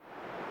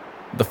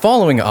The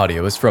following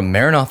audio is from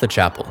Maranatha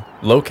Chapel,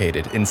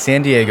 located in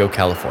San Diego,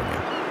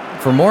 California.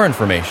 For more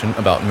information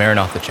about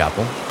Maranatha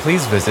Chapel,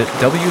 please visit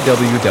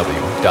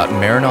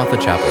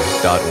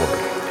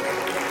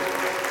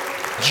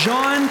www.maranathachapel.org.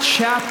 John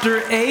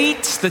chapter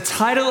 8, the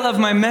title of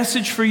my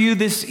message for you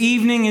this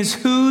evening is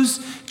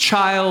Whose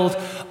Child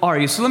Are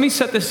You? So let me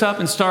set this up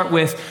and start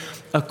with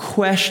a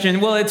question.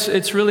 Well,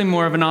 it's really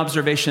more of an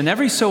observation.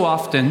 Every so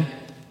often,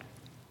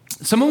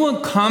 someone will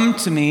come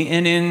to me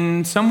and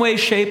in some way,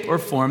 shape, or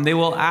form, they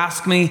will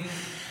ask me,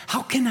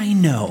 how can I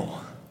know?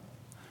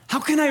 How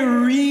can I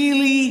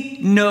really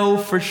know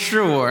for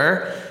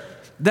sure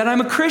that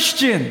I'm a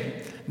Christian,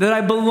 that I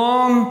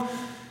belong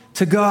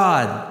to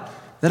God,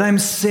 that I'm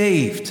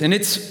saved? And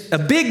it's a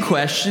big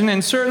question,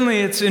 and certainly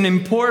it's an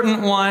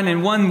important one,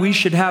 and one we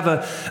should have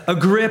a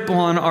grip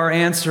on our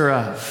answer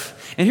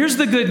of. And here's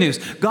the good news.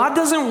 God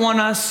doesn't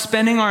want us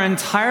spending our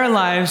entire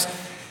lives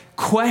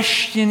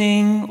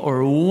questioning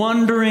or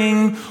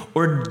wondering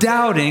or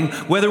doubting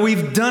whether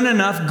we've done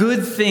enough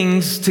good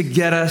things to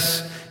get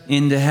us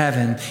into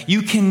heaven.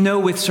 You can know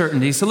with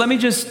certainty. So let me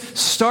just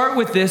start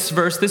with this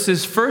verse. This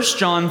is 1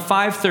 John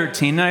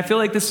 5:13, and I feel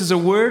like this is a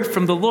word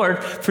from the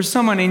Lord for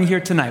someone in here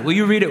tonight. Will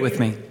you read it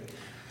with me?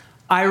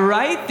 I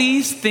write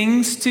these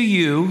things to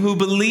you who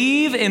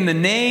believe in the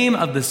name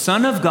of the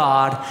Son of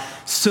God,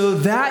 so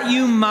that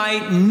you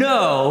might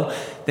know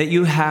that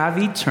you have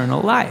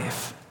eternal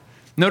life.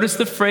 Notice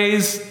the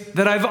phrase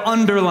that I've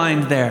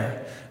underlined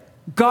there.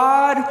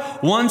 God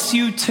wants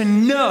you to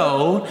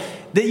know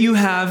that you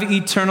have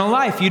eternal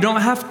life. You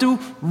don't have to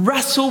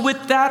wrestle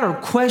with that or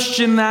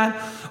question that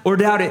or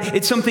doubt it.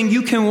 It's something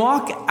you can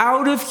walk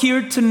out of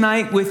here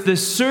tonight with the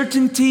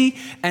certainty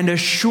and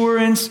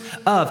assurance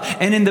of.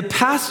 And in the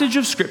passage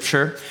of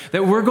Scripture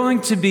that we're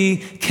going to be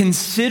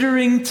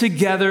considering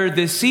together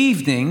this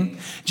evening,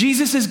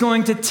 Jesus is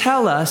going to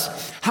tell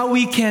us how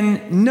we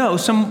can know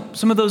some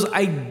of those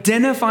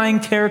identifying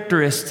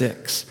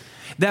characteristics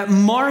that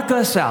mark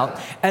us out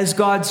as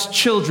God's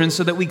children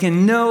so that we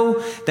can know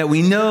that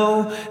we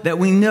know that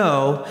we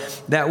know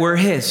that we're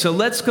His. So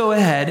let's go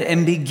ahead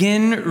and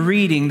begin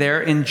reading there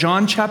in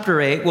John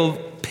chapter 8. We'll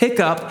pick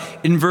up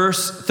in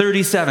verse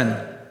 37.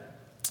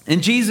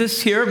 And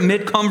Jesus here,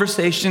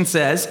 mid-conversation,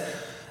 says,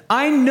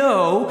 I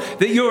know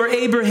that you're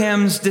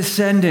Abraham's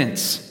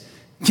descendants,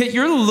 yet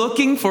you're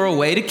looking for a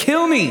way to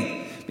kill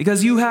me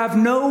because you have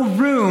no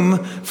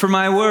room for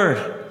my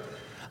word.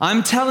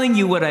 I'm telling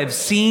you what I've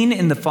seen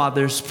in the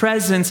Father's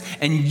presence,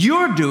 and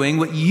you're doing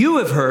what you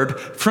have heard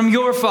from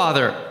your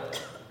father.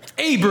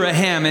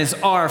 Abraham is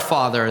our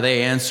father,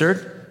 they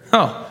answered.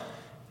 Oh,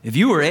 if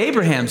you were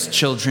Abraham's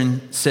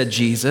children, said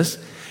Jesus,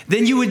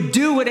 then you would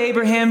do what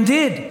Abraham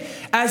did.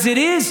 As it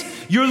is,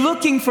 you're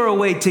looking for a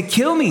way to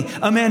kill me,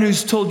 a man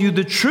who's told you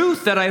the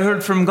truth that I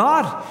heard from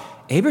God.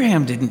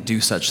 Abraham didn't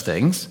do such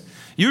things.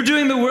 You're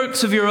doing the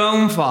works of your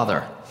own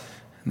father.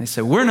 And they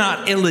said, we're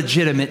not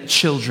illegitimate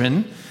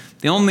children.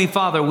 The only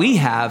father we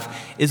have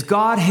is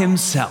God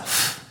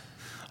Himself.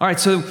 All right,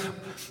 so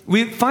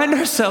we find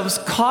ourselves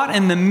caught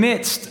in the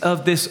midst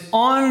of this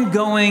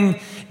ongoing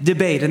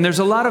debate. And there's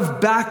a lot of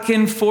back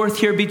and forth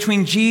here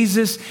between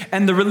Jesus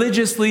and the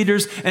religious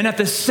leaders. And at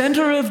the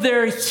center of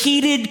their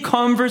heated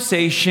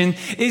conversation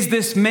is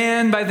this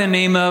man by the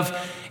name of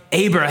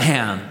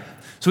Abraham.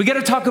 So we got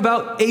to talk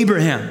about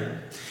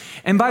Abraham.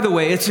 And by the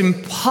way, it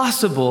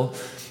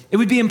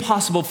would be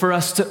impossible for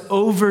us to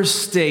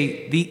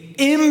overstate the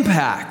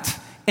impact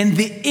and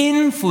the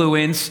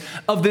influence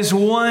of this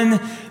one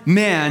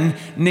man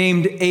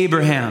named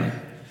Abraham.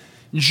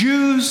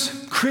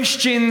 Jews,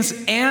 Christians,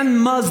 and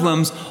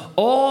Muslims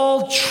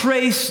all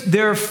trace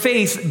their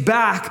faith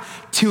back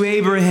to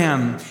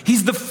Abraham.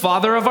 He's the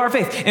father of our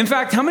faith. In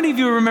fact, how many of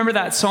you remember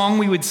that song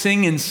we would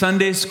sing in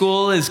Sunday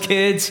school as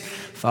kids?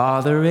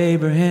 Father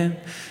Abraham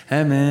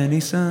had many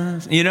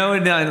sons. You know,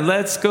 and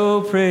let's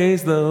go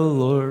praise the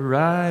Lord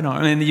right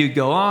on. And you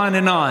go on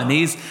and on.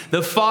 He's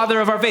the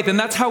father of our faith. And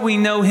that's how we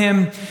know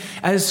him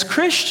as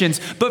Christians.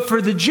 But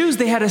for the Jews,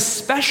 they had a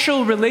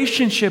special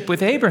relationship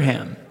with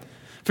Abraham.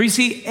 For you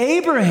see,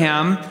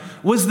 Abraham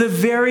was the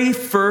very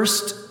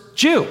first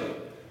Jew.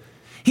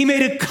 He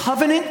made a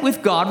covenant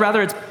with God.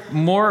 Rather, it's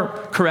more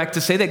correct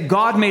to say that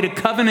God made a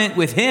covenant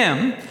with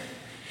him.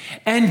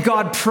 And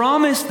God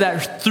promised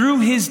that through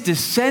his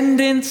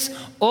descendants,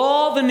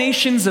 all the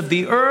nations of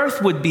the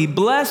earth would be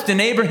blessed. And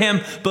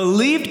Abraham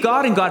believed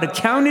God, and God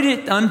accounted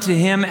it unto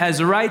him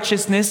as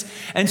righteousness.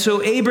 And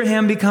so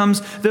Abraham becomes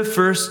the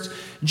first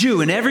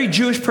Jew. And every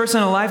Jewish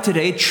person alive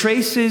today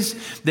traces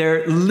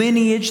their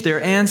lineage,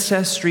 their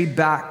ancestry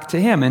back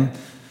to him. And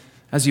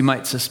as you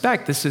might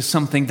suspect, this is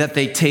something that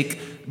they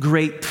take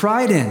great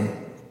pride in.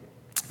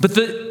 But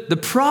the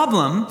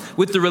problem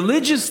with the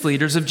religious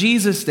leaders of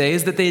Jesus' day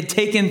is that they had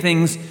taken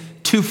things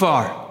too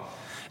far.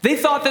 They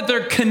thought that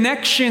their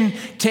connection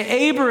to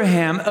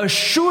Abraham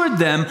assured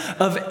them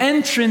of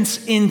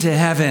entrance into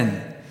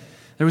heaven.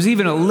 There was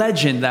even a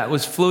legend that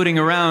was floating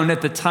around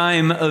at the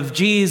time of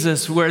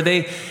Jesus where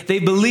they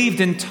believed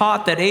and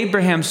taught that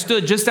Abraham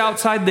stood just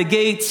outside the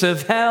gates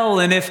of hell,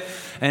 and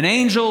if an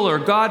angel or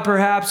God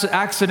perhaps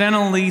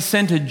accidentally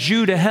sent a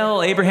Jew to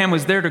hell, Abraham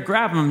was there to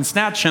grab him and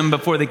snatch him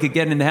before they could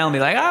get into hell and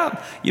be like,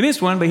 you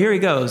missed one, but here he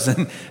goes.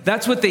 And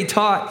that's what they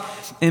taught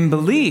and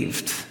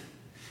believed.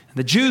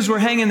 The Jews were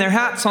hanging their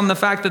hats on the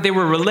fact that they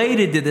were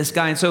related to this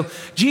guy. And so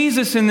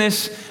Jesus in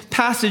this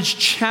passage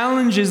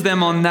challenges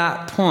them on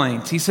that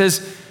point. He says,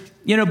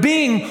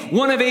 being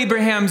one of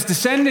Abraham's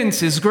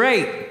descendants is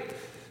great,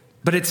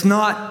 but it's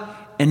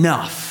not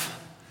enough.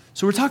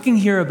 So we're talking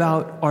here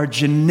about our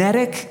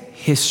genetic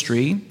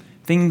history,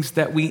 things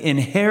that we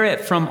inherit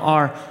from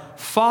our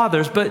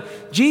fathers.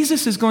 But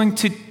Jesus is going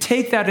to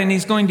take that and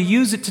he's going to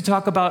use it to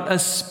talk about a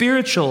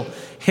spiritual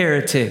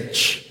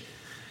heritage.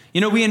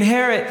 We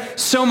inherit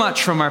so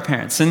much from our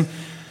parents, and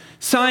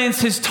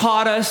science has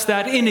taught us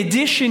that in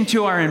addition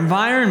to our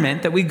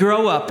environment that we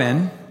grow up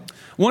in,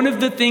 one of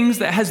the things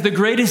that has the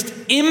greatest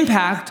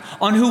impact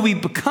on who we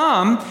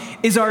become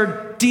is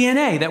our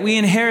DNA that we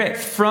inherit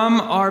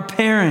from our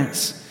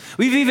parents.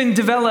 We've even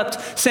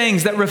developed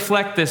sayings that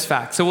reflect this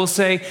fact. So we'll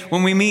say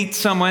when we meet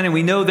someone and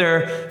we know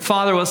their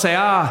father, we'll say,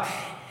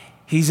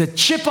 he's a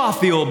chip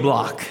off the old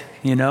block.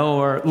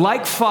 Or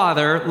like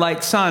father,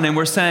 like son. And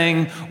we're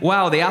saying,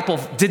 wow, the apple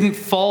didn't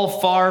fall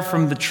far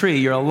from the tree.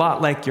 You're a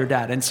lot like your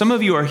dad. And some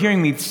of you are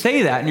hearing me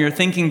say that and you're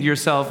thinking to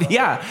yourself,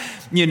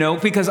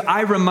 because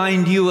I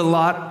remind you a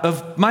lot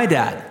of my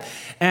dad.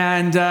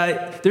 And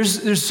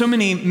there's so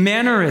many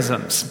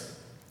mannerisms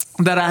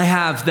that I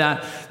have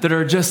that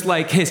are just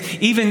like his.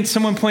 Even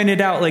someone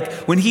pointed out, like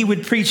when he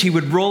would preach, he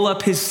would roll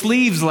up his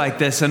sleeves like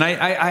this. And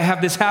I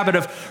have this habit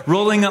of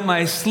rolling up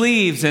my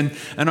sleeves and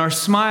our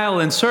smile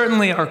and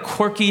certainly our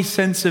quirky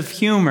sense of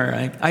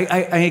humor.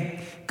 I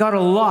got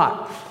a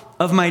lot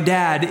of my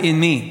dad in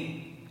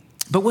me.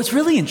 But what's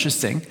really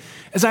interesting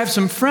is I have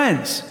some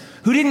friends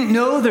who didn't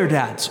know their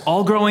dads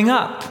all growing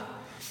up.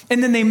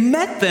 And then they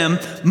met them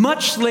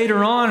much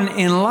later on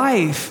in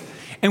life.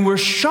 And we're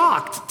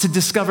shocked to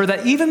discover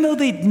that even though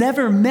they'd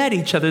never met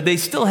each other, they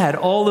still had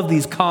all of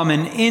these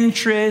common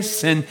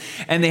interests and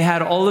they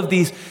had all of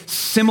these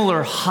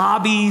similar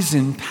hobbies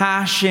and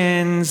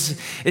passions.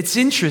 It's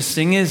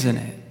interesting, isn't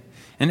it?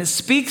 And it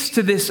speaks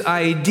to this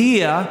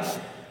idea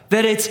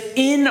that it's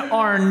in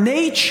our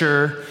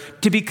nature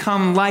to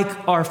become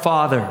like our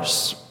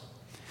fathers.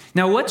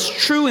 Now, what's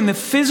true in the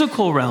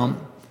physical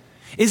realm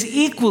is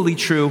equally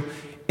true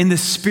in the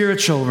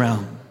spiritual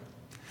realm.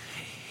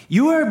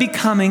 You are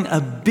becoming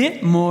a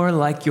bit more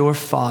like your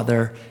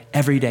father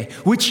every day,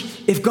 which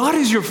if God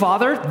is your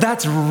father,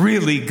 that's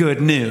really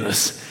good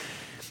news.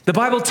 The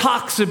Bible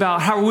talks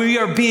about how we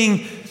are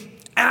being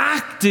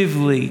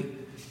actively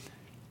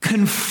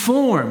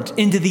conformed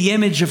into the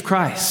image of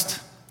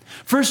Christ.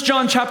 1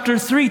 John chapter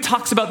 3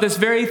 talks about this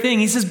very thing.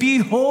 He says,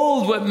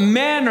 behold, what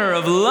manner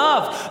of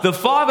love the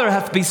Father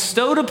hath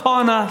bestowed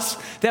upon us,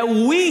 that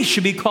we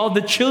should be called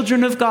the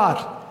children of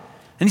God.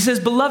 And he says,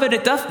 beloved,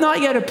 it doth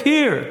not yet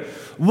appear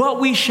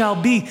what we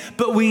shall be,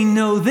 but we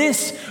know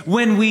this,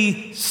 when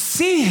we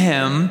see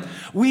him,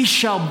 we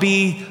shall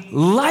be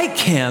like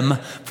him,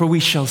 for we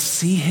shall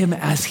see him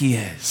as he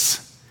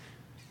is.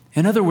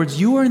 In other words,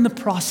 you are in the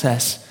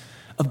process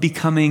of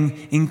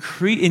becoming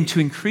into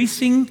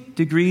increasing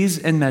degrees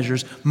and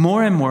measures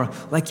more and more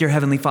like your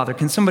heavenly Father.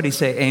 Can somebody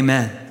say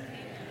amen?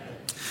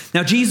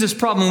 Now, Jesus'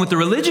 problem with the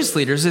religious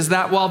leaders is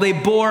that while they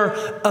bore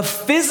a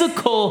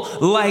physical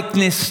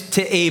likeness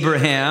to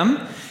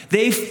Abraham,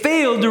 they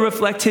failed to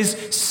reflect his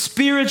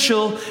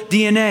spiritual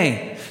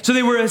DNA. So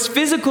they were his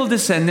physical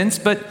descendants,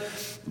 but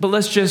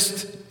let's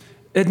just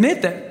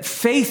admit that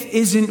faith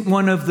isn't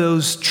one of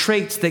those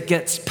traits that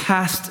gets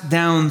passed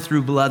down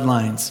through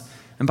bloodlines.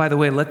 And by the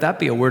way, let that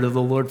be a word of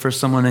the Lord for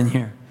someone in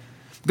here.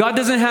 God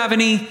doesn't have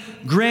any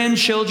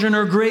grandchildren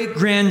or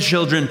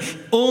great-grandchildren,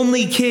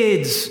 only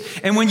kids.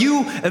 And when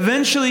you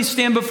eventually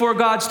stand before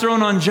God's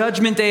throne on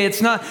Judgment Day,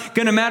 it's not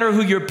going to matter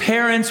who your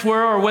parents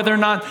were or whether or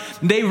not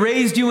they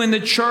raised you in the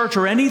church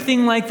or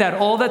anything like that.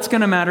 All that's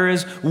going to matter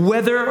is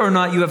whether or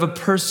not you have a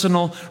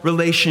personal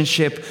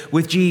relationship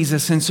with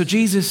Jesus. And so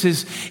Jesus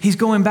he's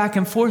going back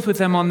and forth with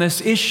them on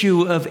this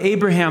issue of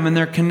Abraham and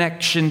their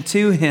connection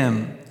to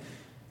him.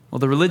 Well,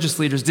 the religious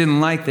leaders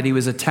didn't like that he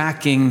was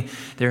attacking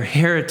their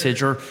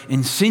heritage or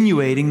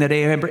insinuating that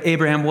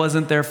Abraham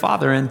wasn't their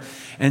father.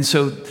 And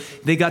so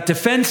they got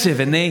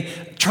defensive and they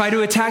try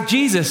to attack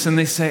Jesus and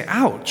they say,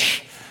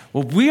 ouch,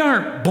 well, we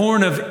aren't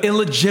born of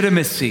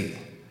illegitimacy.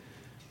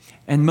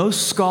 And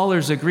most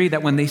scholars agree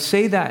that when they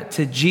say that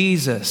to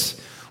Jesus,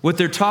 what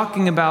they're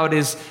talking about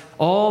is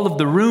all of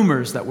the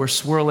rumors that were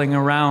swirling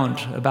around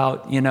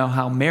about,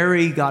 how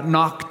Mary got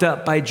knocked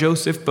up by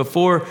Joseph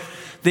before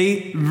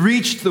they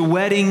reached the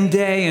wedding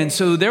day. And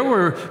so there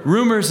were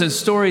rumors and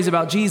stories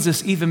about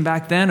Jesus even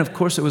back then. Of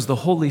course, it was the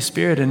Holy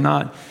Spirit and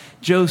not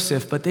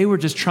Joseph, but they were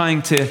just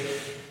trying to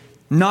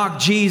knock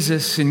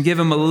Jesus and give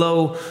him a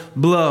low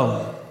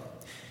blow.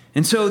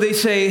 And so they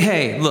say,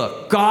 hey,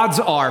 look, God's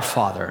our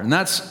Father. And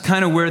that's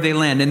kind of where they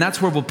land. And that's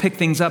where we'll pick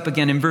things up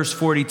again in verse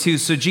 42.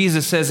 So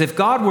Jesus says, if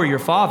God were your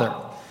Father,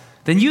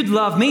 then you'd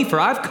love me, for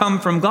I've come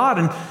from God,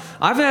 and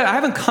I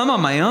haven't come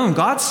on my own.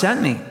 God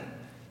sent me.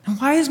 And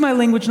why is my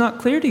language not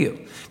clear to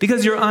you?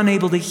 Because you're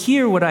unable to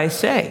hear what I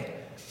say.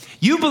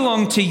 You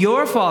belong to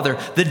your father,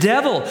 the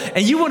devil,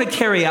 and you want to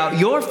carry out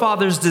your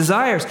father's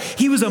desires.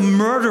 He was a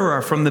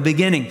murderer from the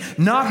beginning,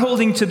 not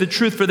holding to the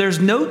truth, for there's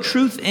no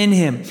truth in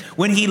him.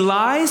 When he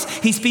lies,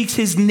 he speaks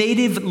his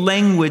native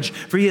language,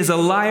 for he is a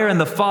liar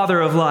and the father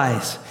of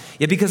lies.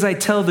 Yet because I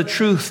tell the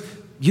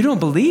truth, you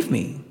don't believe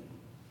me.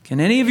 Can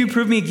any of you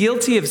prove me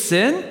guilty of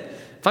sin?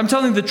 If I'm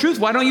telling the truth,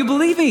 why don't you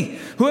believe me?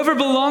 Whoever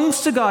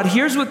belongs to God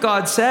hears what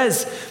God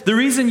says. The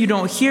reason you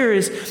don't hear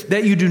is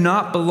that you do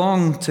not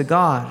belong to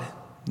God.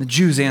 The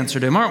Jews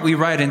answered him, aren't we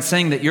right in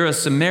saying that you're a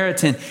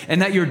Samaritan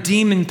and that you're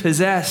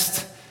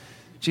demon-possessed?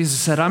 Jesus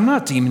said, I'm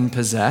not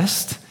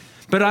demon-possessed,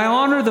 but I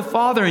honor the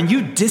Father and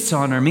you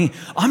dishonor me.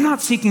 I'm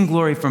not seeking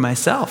glory for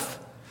myself,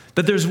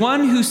 but there's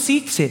one who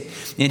seeks it,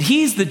 and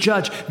he's the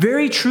judge.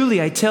 Very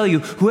truly, I tell you,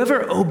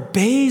 whoever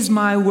obeys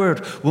my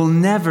word will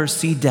never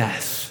see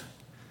death.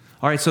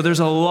 All right, so there's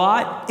a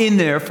lot in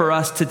there for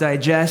us to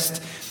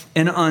digest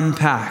and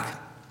unpack.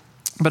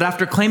 But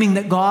after claiming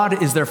that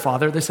God is their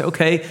father, they say,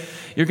 okay,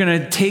 you're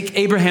going to take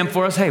Abraham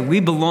for us. Hey, we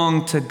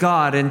belong to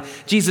God. And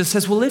Jesus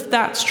says, well, if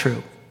that's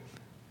true,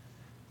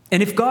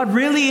 and if God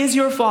really is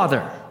your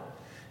father,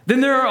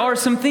 then there are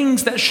some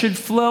things that should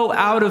flow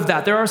out of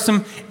that. There are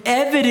some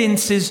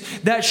evidences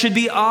that should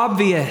be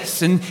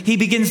obvious. And he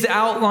begins to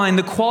outline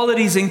the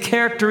qualities and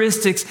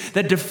characteristics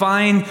that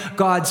define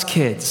God's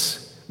kids.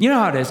 You know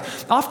how it is.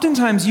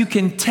 Oftentimes you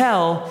can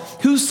tell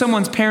who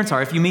someone's parents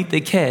are if you meet the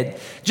kid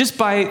just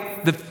by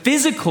the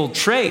physical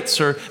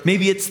traits, or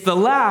maybe it's the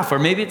laugh, or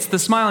maybe it's the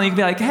smile. And you can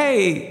be like,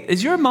 hey,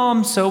 is your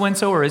mom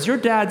so-and-so, or is your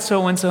dad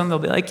so-and-so? And they'll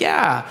be like,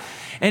 yeah.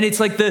 And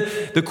it's like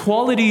the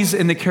qualities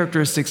and the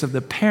characteristics of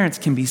the parents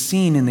can be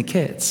seen in the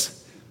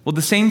kids. Well,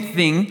 the same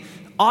thing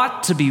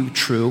ought to be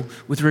true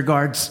with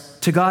regards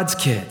to God's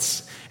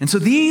kids. And so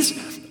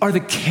these are the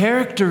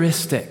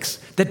characteristics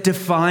that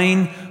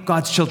define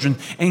God's children.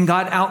 And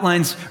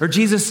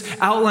Jesus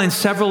outlines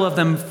several of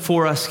them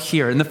for us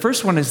here. And the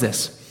first one is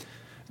this: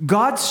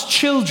 God's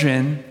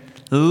children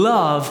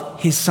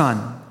love his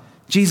son.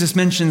 Jesus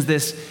mentions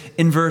this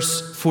in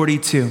verse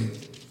 42.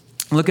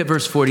 Look at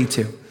verse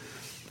 42.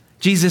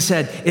 Jesus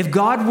said, if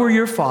God were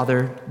your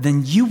father,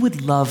 then you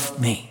would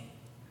love me.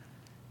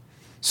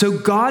 So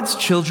God's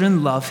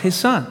children love his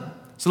son.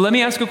 So let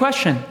me ask a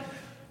question.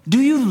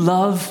 Do you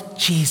love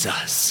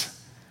Jesus?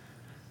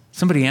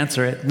 Somebody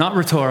answer it, not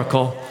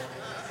rhetorical.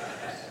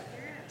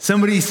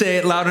 Somebody say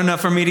it loud enough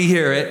for me to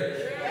hear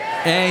it.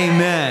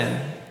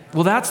 Amen.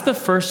 Well, that's the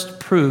first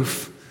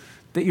proof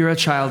that you're a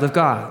child of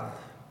God.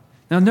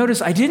 Now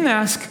notice, I didn't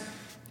ask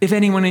if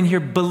anyone in here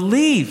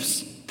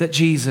believes that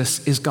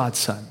Jesus is God's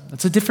son.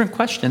 That's a different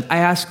question. I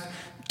asked,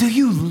 do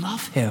you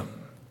love him?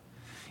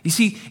 You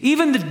see,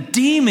 even the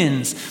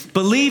demons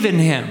believe in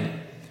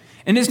him.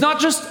 And it's not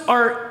just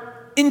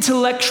our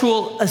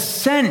intellectual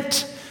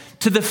assent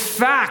to the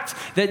fact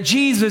that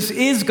Jesus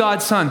is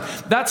God's son.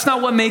 That's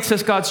not what makes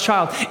us God's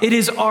child. It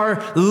is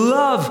our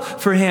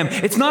love for him.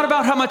 It's not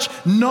about how much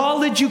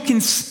knowledge you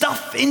can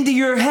stuff into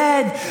your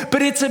head,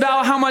 but it's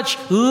about how much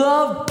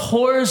love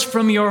pours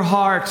from your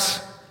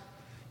heart.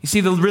 You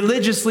see, the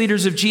religious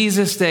leaders of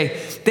Jesus' day,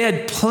 they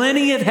had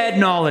plenty of head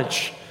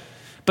knowledge,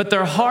 but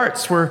their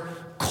hearts were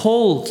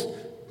cold,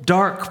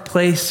 dark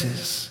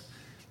places.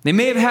 They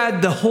may have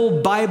had the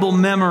whole Bible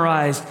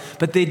memorized,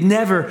 but they'd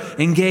never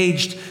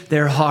engaged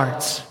their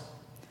hearts.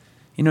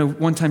 You know,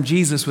 one time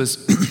Jesus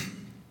was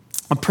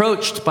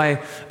approached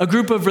by a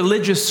group of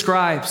religious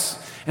scribes,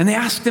 and they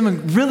asked him a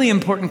really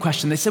important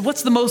question. They said,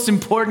 what's the most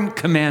important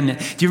commandment?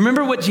 Do you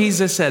remember what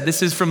Jesus said?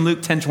 This is from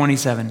Luke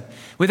 10:27.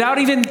 Without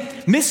even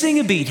missing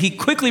a beat, he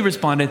quickly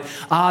responded,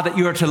 that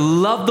you are to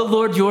love the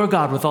Lord your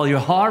God with all your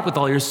heart, with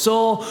all your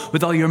soul,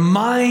 with all your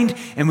mind,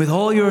 and with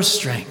all your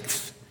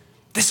strength.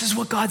 This is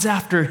what God's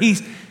after.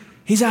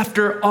 He's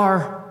after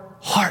our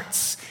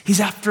hearts. He's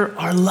after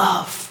our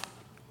love.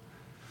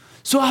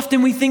 So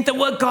often we think that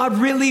what God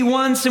really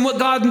wants and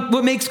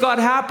what makes God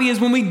happy is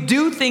when we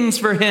do things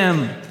for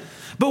him.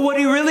 But what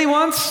he really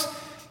wants,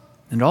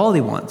 and all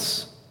he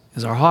wants,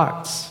 is our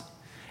hearts.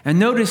 And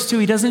notice too,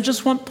 he doesn't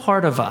just want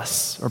part of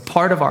us or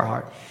part of our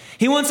heart.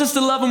 He wants us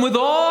to love him with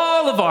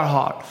all of our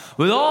heart,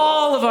 with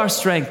all of our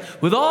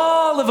strength, with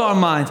all of our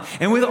minds,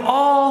 and with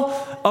all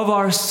of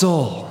our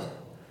soul.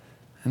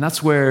 And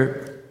that's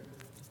where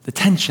the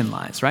tension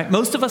lies, right?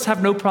 Most of us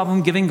have no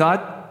problem giving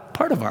God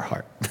part of our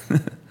heart.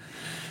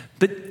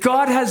 But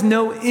God has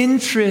no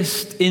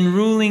interest in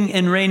ruling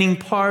and reigning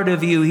part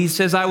of you. He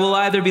says, I will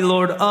either be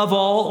Lord of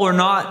all or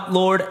not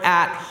Lord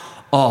at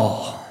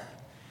all.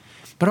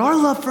 But our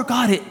love for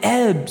God, it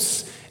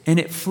ebbs and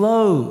it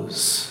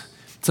flows.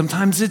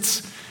 Sometimes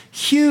it's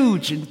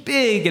huge and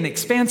big and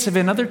expansive,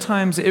 and other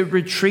times it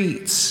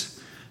retreats.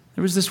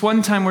 There was this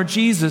one time where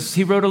Jesus,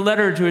 he wrote a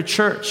letter to a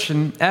church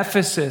in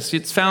Ephesus.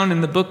 It's found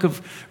in the book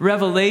of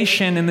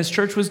Revelation, and this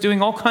church was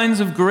doing all kinds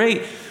of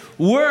great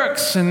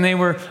works, and they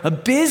were a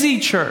busy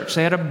church.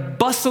 They had a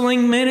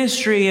bustling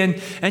ministry,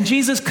 and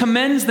Jesus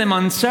commends them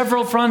on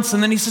several fronts,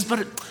 and then he says,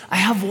 but I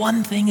have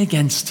one thing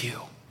against you.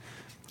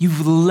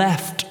 You've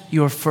left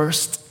your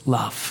first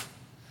love.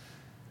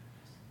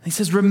 He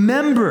says,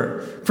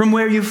 remember from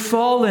where you've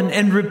fallen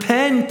and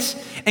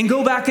repent and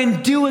go back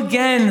and do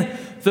again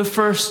the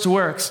first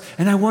works.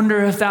 And I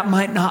wonder if that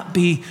might not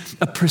be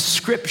a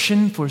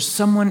prescription for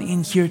someone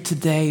in here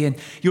today. And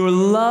your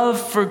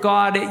love for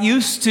God, it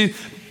used to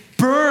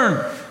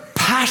burn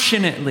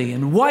passionately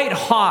and white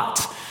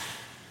hot,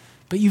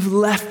 but you've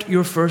left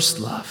your first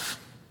love.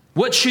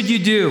 What should you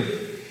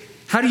do?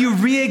 How do you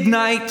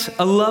reignite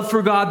a love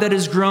for God that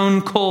has grown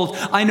cold?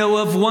 I know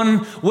of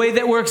one way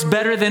that works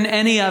better than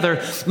any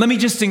other. Let me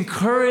just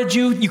encourage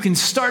you. You can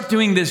start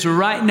doing this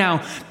right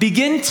now.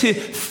 Begin to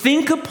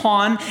think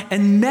upon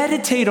and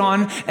meditate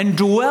on and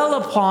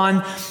dwell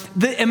upon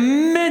the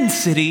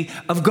immensity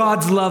of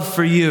God's love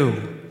for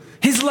you.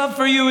 His love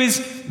for you is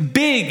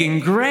big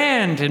and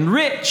grand and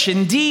rich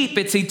and deep.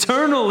 It's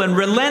eternal and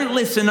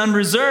relentless and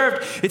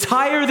unreserved. It's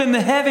higher than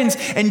the heavens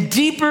and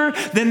deeper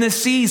than the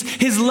seas.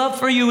 His love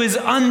for you is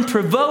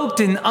unprovoked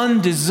and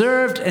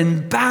undeserved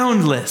and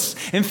boundless.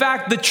 In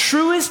fact, the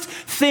truest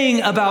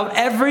thing about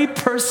every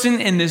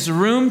person in this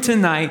room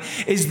tonight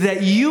is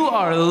that you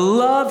are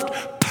loved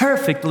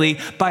perfectly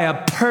by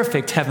a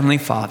perfect Heavenly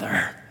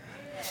Father.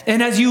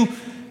 And as you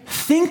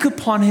think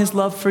upon His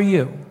love for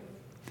you,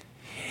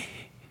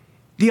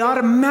 the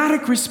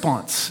automatic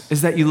response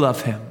is that you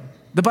love Him.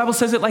 The Bible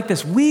says it like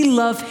this: we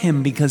love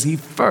Him because He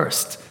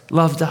first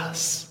loved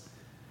us.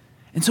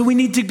 And so we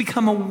need to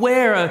become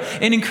aware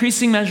in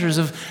increasing measures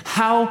of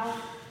how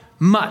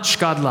much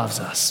God loves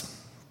us.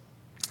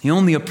 The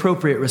only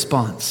appropriate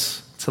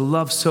response to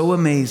love so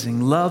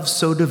amazing, love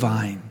so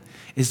divine,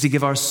 is to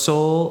give our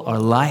soul, our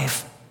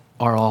life,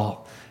 our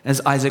all.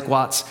 As Isaac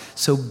Watts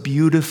so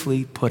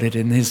beautifully put it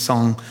in his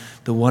song,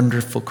 The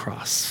Wonderful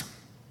Cross.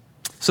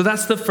 So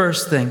that's the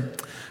first thing.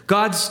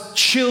 God's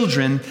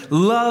children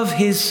love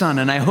His Son,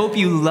 and I hope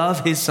you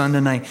love His Son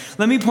tonight.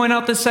 Let me point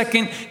out the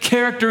second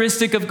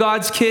characteristic of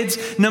God's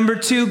kids. Number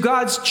 2,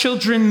 God's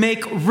children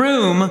make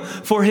room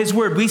for His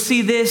word. We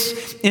see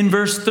this in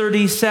verse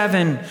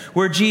 37,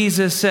 where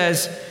Jesus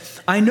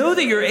says, I know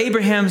that you're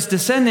Abraham's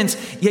descendants,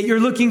 yet you're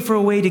looking for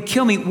a way to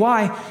kill me.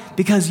 Why?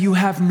 Because you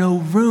have no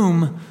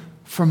room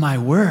for my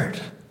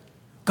word.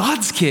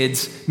 God's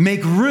kids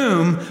make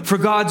room for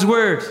God's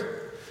word.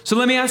 So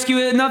let me ask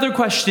you another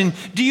question.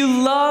 Do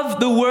you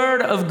love the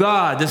Word of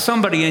God? Does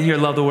somebody in here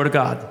love the Word of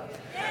God?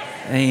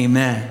 Yes.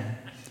 Amen.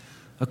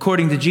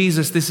 According to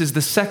Jesus, this is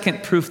the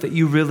second proof that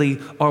you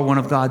really are one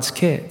of God's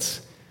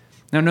kids.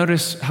 Now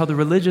notice how the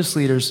religious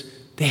leaders,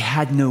 they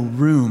had no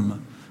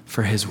room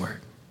for His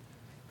Word.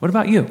 What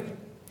about you?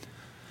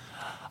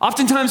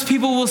 Oftentimes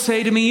people will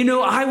say to me,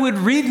 I would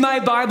read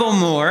my Bible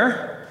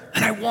more,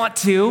 and I want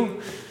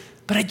to,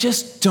 but I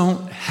just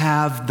don't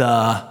have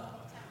the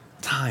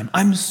time.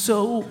 I'm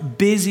so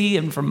busy,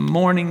 and from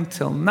morning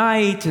till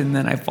night, and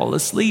then I fall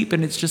asleep,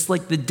 and it's just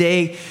like the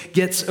day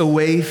gets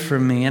away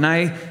from me. And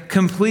I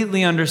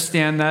completely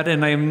understand that,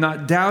 and I am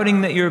not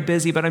doubting that you're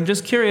busy, but I'm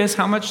just curious,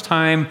 how much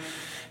time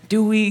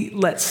do we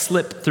let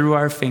slip through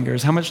our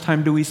fingers? How much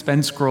time do we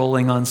spend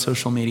scrolling on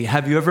social media?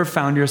 Have you ever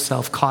found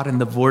yourself caught in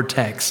the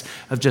vortex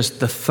of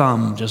just the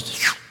thumb,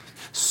 just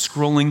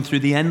scrolling through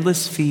the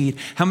endless feed?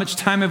 How much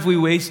time have we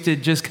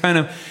wasted just kind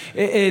of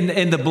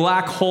in the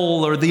black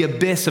hole or the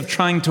abyss of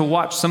trying to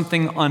watch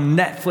something on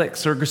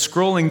Netflix, or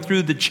scrolling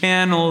through the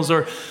channels,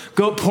 or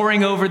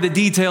poring over the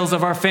details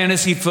of our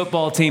fantasy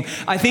football team?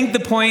 I think the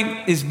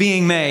point is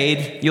being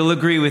made, you'll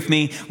agree with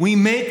me. We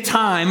make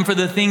time for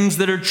the things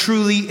that are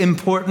truly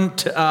important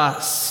to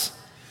us.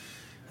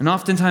 And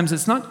oftentimes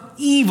it's not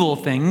evil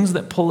things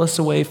that pull us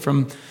away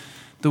from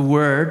the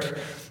Word.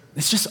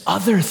 It's just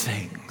other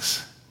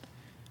things.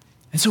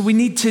 And so we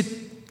need to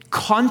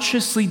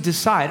consciously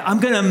decide, I'm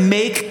going to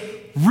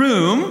make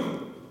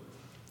room,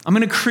 I'm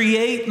going to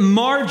create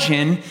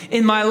margin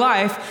in my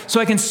life so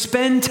I can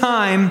spend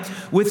time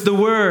with the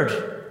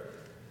Word.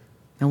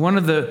 Now, one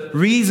of the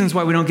reasons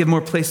why we don't give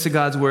more place to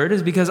God's Word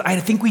is because I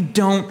think we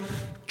don't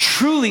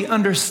truly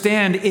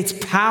understand its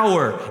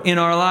power in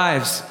our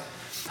lives.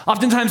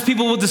 Oftentimes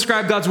people will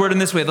describe God's Word in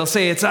this way. They'll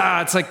say it's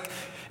like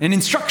an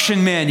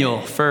instruction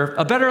manual for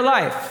a better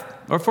life,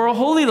 or for a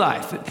holy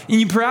life.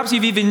 And perhaps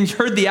you've even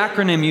heard the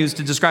acronym used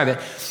to describe it.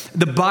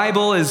 The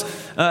Bible is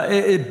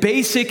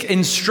basic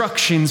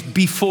instructions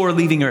before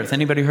leaving earth.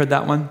 Anybody heard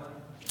that one?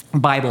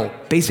 Bible,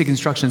 basic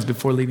instructions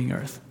before leaving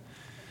earth.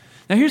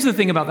 Now here's the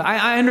thing about that.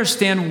 I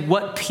understand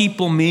what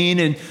people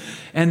mean,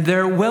 and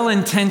they're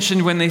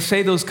well-intentioned when they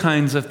say those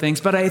kinds of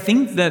things, but I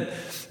think that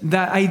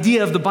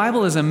idea of the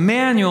Bible as a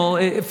manual,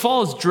 it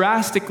falls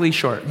drastically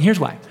short. And here's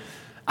why.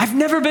 I've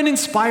never been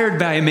inspired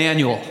by a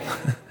manual.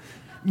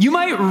 You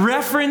might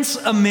reference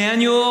a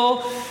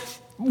manual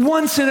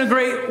once in a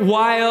great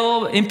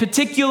while, in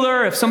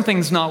particular, if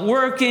something's not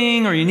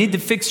working or you need to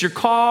fix your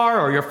car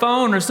or your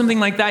phone or something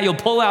like that, you'll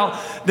pull out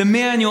the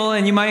manual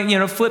and you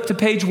might, flip to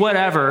page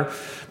whatever,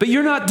 but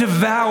you're not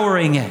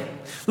devouring it.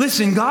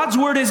 Listen, God's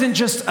word isn't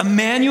just a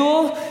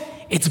manual,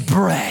 it's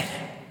bread.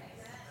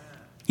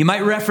 You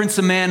might reference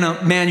a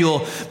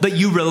manual, but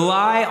you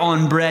rely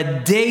on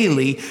bread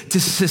daily to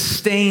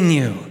sustain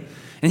you.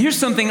 And here's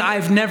something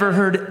I've never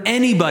heard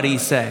anybody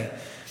say.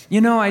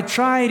 I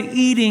tried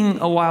eating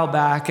a while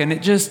back and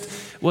it just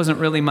wasn't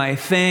really my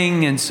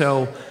thing, and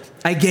so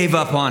I gave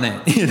up on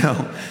it,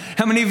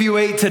 How many of you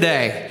ate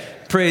today?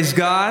 Praise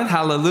God,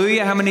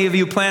 hallelujah. How many of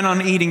you plan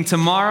on eating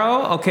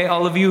tomorrow? Okay,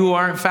 all of you who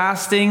aren't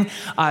fasting,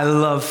 I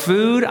love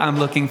food. I'm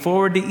looking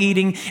forward to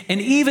eating.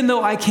 And even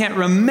though I can't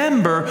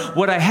remember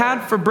what I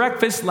had for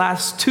breakfast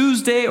last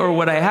Tuesday or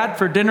what I had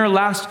for dinner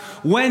last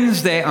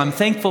Wednesday, I'm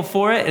thankful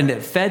for it, and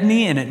it fed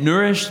me and it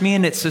nourished me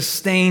and it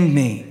sustained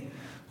me.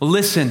 Well,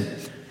 listen,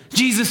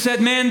 Jesus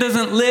said man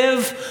doesn't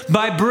live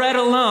by bread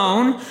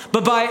alone,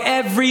 but by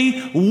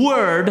every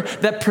word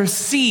that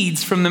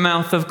proceeds from the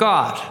mouth of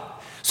God.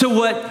 So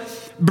what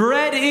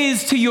bread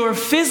is to your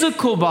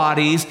physical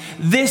bodies,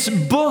 this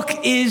book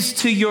is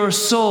to your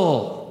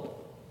soul.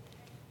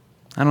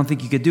 I don't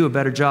think you could do a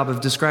better job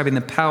of describing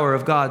the power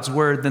of God's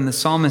word than the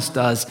psalmist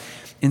does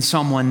in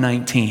Psalm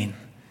 119.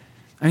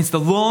 It's the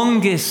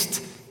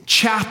longest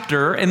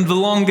chapter and the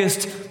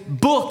longest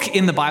book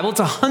in the Bible. It's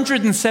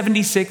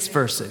 176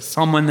 verses,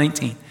 Psalm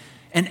 119.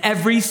 And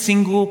every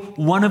single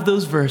one of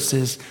those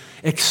verses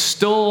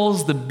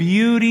extols the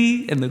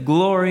beauty and the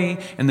glory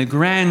and the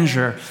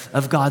grandeur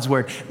of God's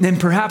word. And then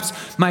perhaps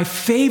my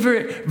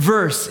favorite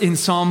verse in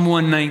Psalm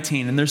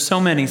 119, and there's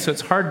so many, so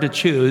it's hard to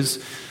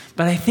choose,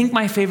 but I think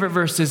my favorite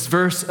verse is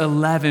verse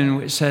 11,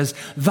 which says,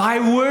 "Thy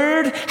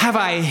word have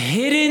I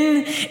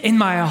hidden in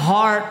my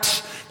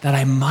heart that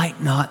I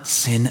might not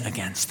sin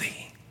against thee."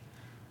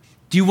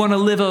 Do you want to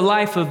live a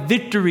life of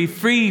victory,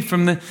 free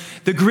from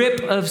the grip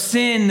of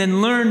sin,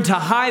 and learn to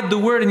hide the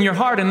word in your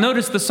heart? And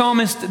notice the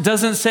psalmist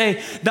doesn't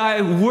say,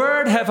 "Thy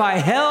word have I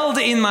held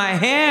in my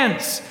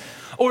hands,"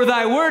 or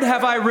 "Thy word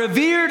have I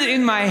revered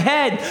in my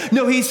head."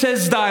 No, he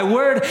says, "Thy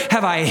word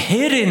have I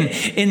hidden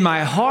in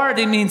my heart."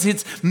 It means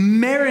it's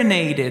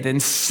marinated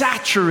and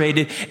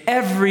saturated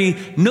every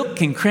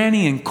nook and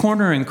cranny and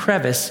corner and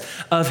crevice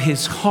of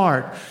his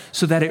heart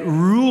so that it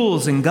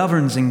rules and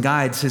governs and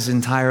guides his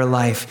entire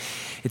life.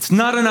 It's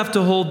not enough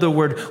to hold the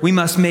word. We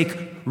must make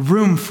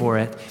room for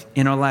it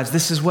in our lives.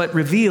 This is what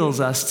reveals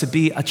us to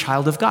be a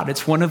child of God.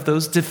 It's one of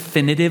those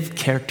definitive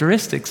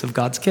characteristics of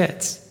God's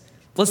kids.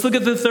 Let's look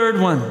at the third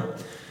one.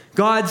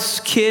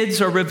 God's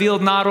kids are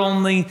revealed not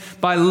only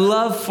by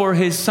love for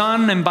his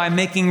son and by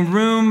making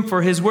room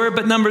for his word,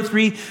 but number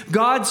 3,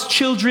 God's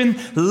children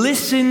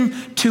listen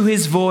to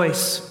his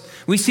voice.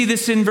 We see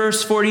this in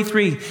verse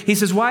 43. He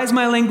says, "Why is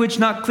my language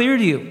not clear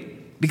to you?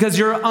 Because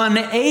you're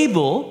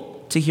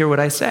unable to hear what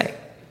I say."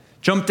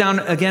 Jump down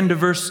again to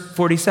verse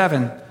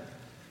 47.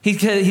 He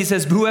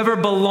says, "Whoever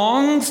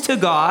belongs to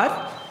God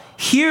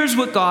hears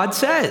what God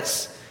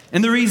says.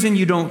 And the reason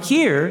you don't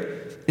hear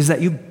is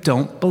that you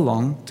don't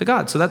belong to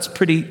God." So that's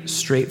pretty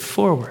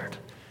straightforward.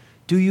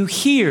 Do you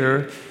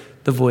hear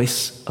the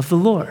voice of the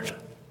Lord?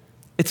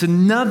 It's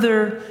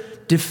another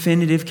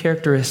definitive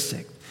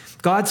characteristic.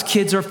 God's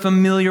kids are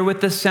familiar with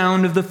the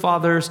sound of the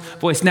Father's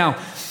voice. Now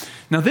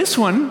this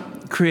one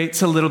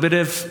creates a little bit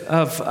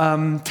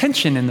of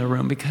tension in the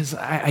room, because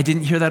I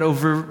didn't hear that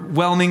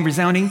overwhelming,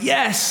 resounding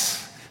yes.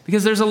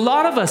 Because there's a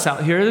lot of us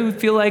out here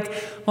that feel like,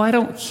 well, I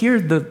don't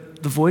hear the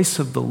voice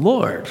of the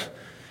Lord.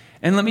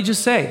 And let me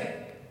just say,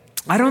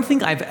 I don't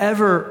think I've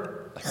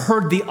ever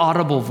heard the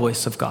audible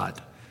voice of God.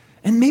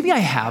 And maybe I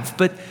have,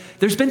 but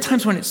there's been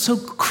times when it's so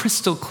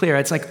crystal clear.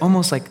 It's like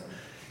almost like,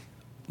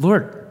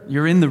 Lord,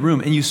 you're in the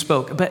room and you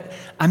spoke. But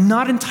I'm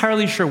not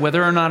entirely sure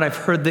whether or not I've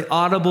heard the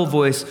audible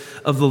voice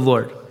of the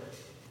Lord.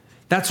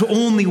 That's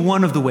only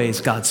one of the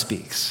ways God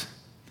speaks.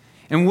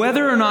 And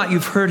whether or not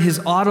you've heard his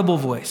audible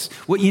voice,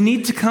 what you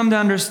need to come to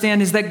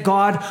understand is that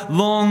God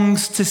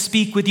longs to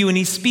speak with you, and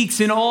he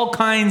speaks in all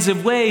kinds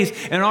of ways.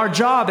 And our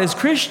job as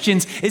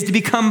Christians is to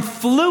become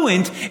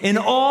fluent in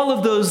all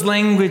of those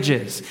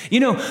languages.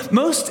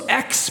 Most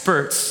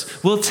experts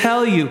will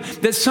tell you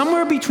that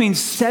somewhere between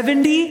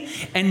 70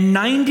 and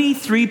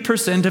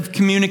 93% of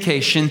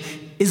communication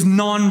is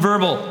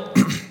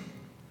nonverbal.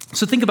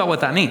 So think about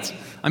what that means.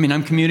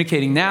 I'm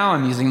communicating now.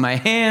 I'm using my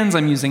hands.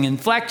 I'm using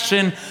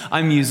inflection.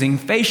 I'm using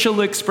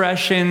facial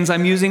expressions.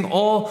 I'm using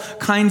all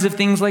kinds of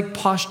things like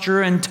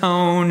posture and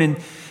tone. And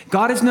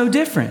God is no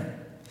different.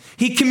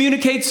 He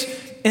communicates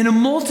in a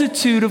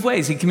multitude of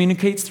ways. He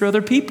communicates through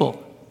other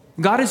people.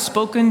 God has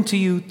spoken to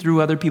you through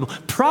other people,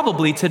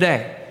 probably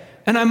today.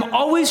 And I'm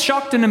always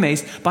shocked and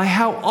amazed by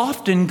how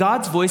often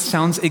God's voice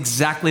sounds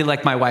exactly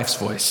like my wife's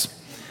voice.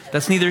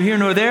 That's neither here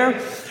nor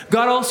there.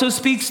 God also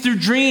speaks through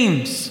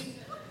dreams.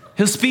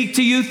 He'll speak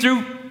to you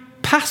through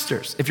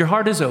pastors. If your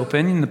heart is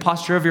open and the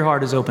posture of your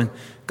heart is open,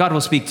 God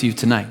will speak to you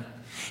tonight.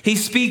 He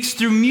speaks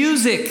through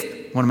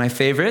music. one of my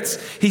favorites.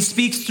 He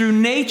speaks through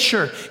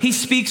nature. He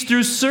speaks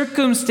through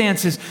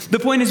circumstances. The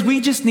point is,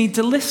 we just need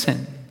to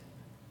listen.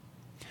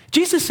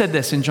 Jesus said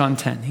this in John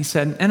 10. He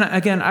said, and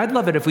again, I'd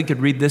love it if we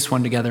could read this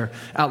one together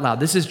out loud.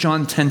 This is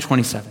John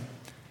 10:27.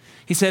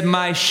 He said,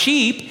 my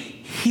sheep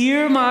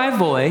hear my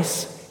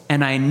voice,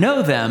 and I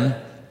know them,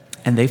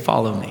 and they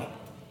follow me.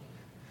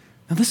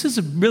 Now, this is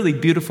a really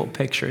beautiful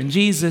picture. In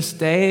Jesus'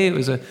 day, it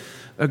was a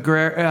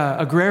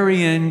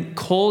agrarian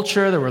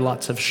culture. There were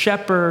lots of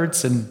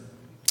shepherds.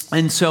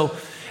 And so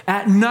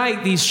at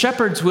night, these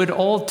shepherds would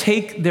all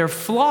take their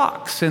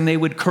flocks and they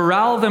would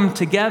corral them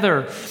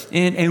together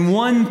in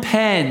one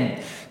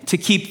pen to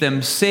keep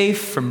them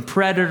safe from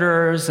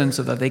predators and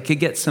so that they could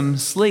get some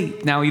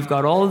sleep. Now you've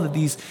got all of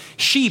these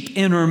sheep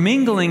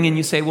intermingling, and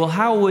you say, well,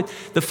 how would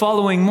the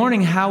following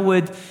morning,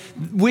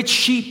 which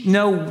sheep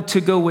know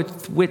to go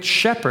with which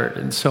shepherd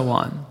and so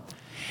on?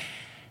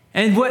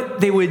 And what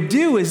they would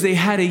do is they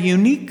had a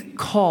unique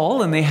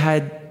call, and they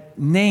had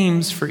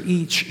names for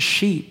each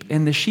sheep.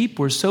 And the sheep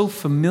were so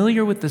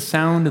familiar with the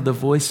sound of the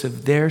voice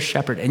of their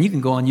shepherd. And you can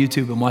go on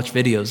YouTube and watch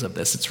videos of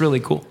this. It's really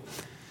cool.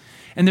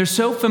 And they're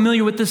so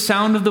familiar with the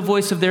sound of the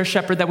voice of their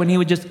shepherd that when he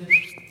would just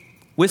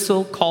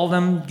whistle, call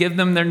them, give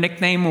them their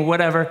nickname or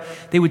whatever,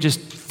 they would just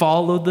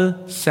follow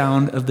the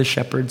sound of the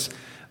shepherd's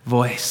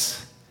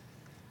voice.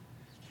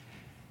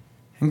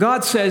 And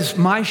God says,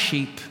 my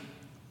sheep,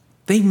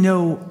 they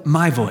know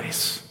my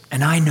voice,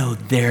 and I know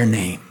their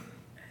name.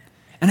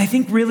 And I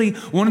think really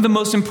one of the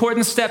most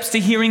important steps to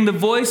hearing the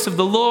voice of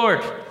the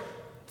Lord,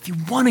 if you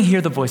want to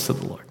hear the voice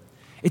of the Lord,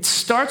 it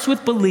starts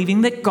with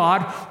believing that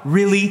God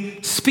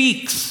really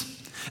speaks.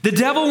 The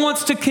devil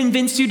wants to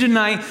convince you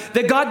tonight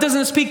that God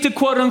doesn't speak to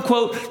quote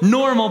unquote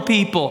normal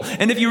people.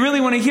 And if you really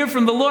want to hear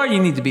from the Lord,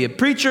 you need to be a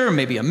preacher or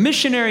maybe a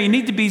missionary. You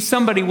need to be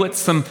somebody with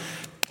some,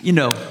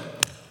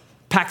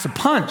 packs a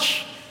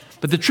punch.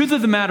 But the truth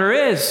of the matter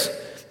is,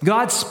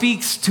 God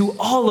speaks to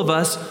all of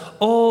us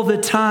all the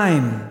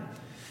time.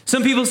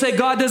 Some people say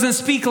God doesn't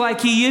speak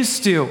like he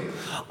used to.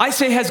 I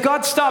say, has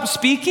God stopped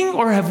speaking,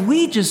 or have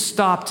we just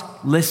stopped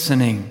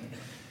listening?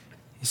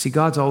 You see,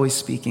 God's always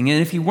speaking.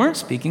 And if he weren't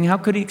speaking, how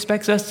could he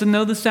expect us to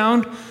know the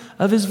sound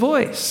of his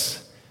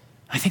voice?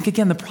 I think,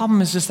 again, the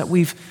problem is just that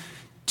we've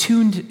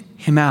tuned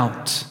him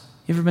out.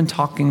 You ever been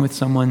talking with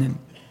someone and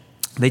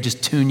they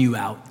just tune you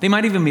out? They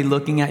might even be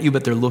looking at you,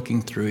 but they're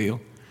looking through you.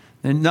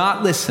 They're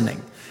not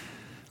listening.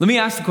 Let me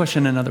ask the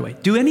question another way.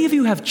 Do any of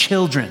you have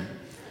children?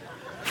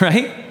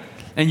 Right?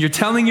 And you're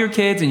telling your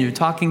kids and you're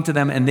talking to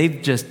them and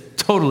they've just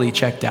totally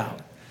checked out.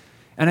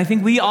 And I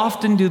think we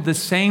often do the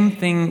same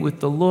thing with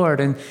the Lord.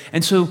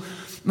 And so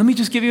let me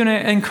just give you an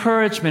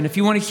encouragement. If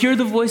you want to hear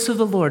the voice of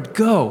the Lord,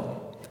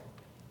 go,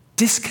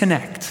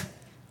 disconnect,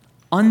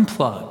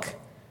 unplug,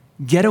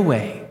 get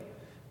away,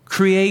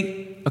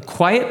 create a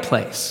quiet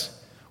place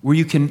where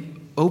you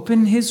can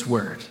open his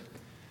word,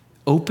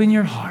 open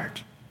your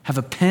heart, have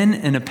a pen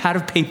and a pad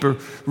of paper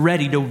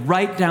ready to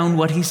write down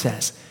what he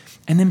says,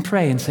 and then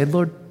pray and say,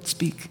 Lord,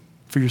 speak,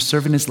 for your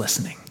servant is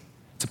listening.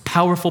 It's a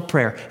powerful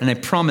prayer, and I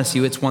promise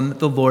you it's one that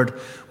the Lord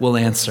will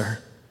answer.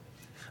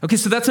 Okay,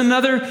 so that's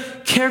another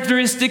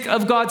characteristic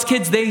of God's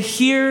kids. They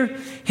hear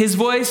his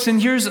voice,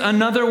 and here's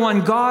another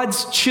one.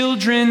 God's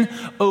children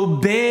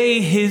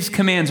obey his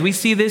commands. We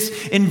see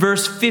this in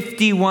verse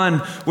 51,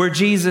 where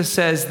Jesus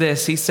says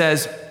this. He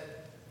says,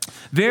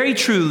 very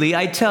truly,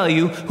 I tell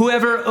you,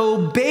 whoever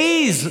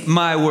obeys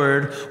my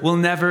word will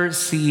never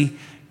see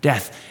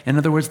death. In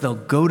other words, they'll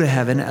go to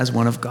heaven as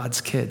one of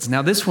God's kids.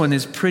 Now, this one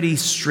is pretty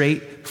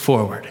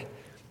straightforward.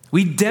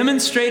 We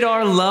demonstrate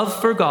our love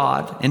for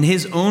God and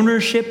his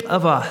ownership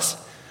of us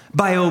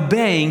by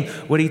obeying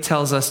what he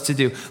tells us to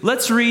do.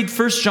 Let's read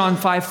 1 John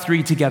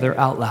 5:3 together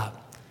out loud.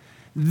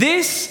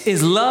 This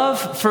is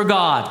love for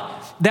God,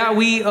 that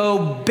we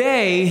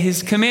obey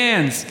his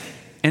commands,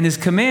 and his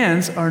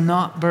commands are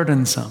not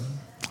burdensome.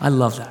 I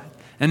love that.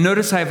 And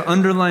notice I've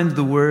underlined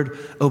the word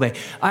obey.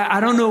 I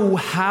don't know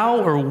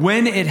how or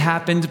when it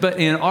happened, but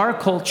in our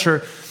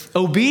culture,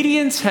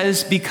 obedience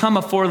has become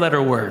a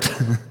 4-letter word.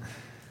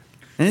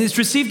 And it's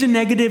received a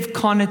negative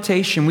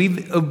connotation. We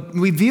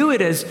view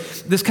it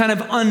as this kind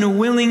of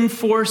unwilling,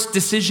 forced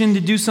decision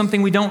to do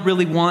something we don't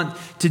really want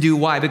to do.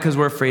 Why? Because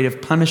we're afraid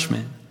of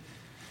punishment.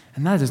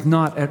 And that is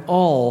not at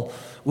all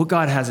what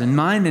God has in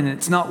mind, and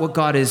it's not what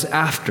God is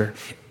after.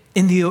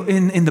 In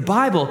the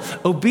Bible,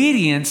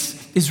 obedience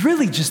is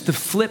really just the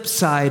flip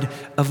side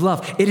of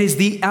love. It is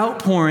the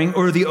outpouring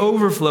or the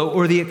overflow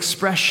or the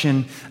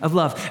expression of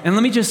love. And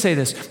let me just say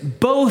this.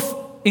 Both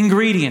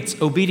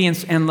ingredients,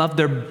 obedience and love,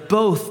 they're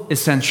both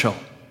essential.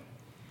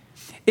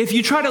 If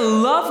you try to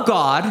love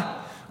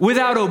God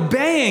without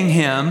obeying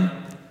him,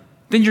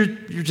 then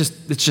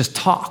it's just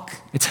talk.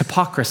 It's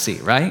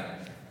hypocrisy, right?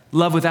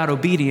 Love without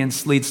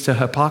obedience leads to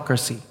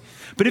hypocrisy.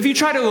 But if you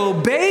try to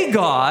obey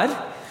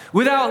God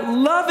without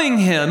loving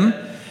him,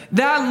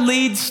 that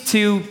leads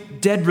to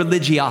dead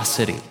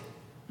religiosity,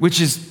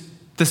 which is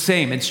the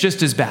same. It's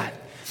just as bad.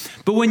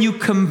 But when you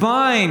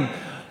combine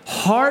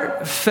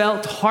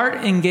heartfelt,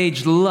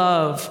 heart-engaged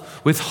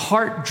love with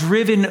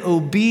heart-driven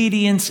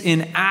obedience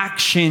in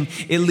action,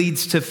 it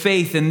leads to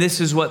faith, and this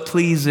is what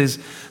pleases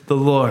the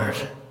Lord.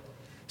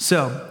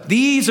 So,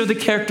 these are the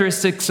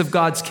characteristics of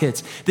God's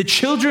kids. The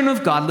children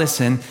of God,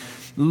 listen,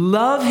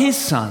 love his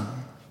Son,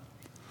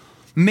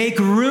 make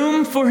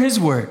room for his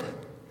word,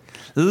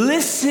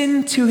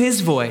 listen to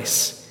his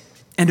voice,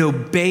 and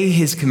obey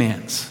his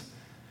commands.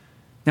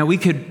 Now, we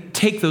could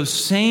take those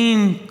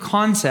same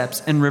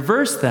concepts and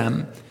reverse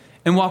them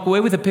and walk away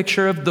with a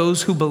picture of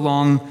those who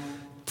belong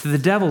to the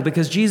devil,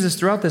 because Jesus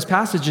throughout this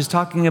passage is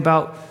talking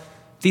about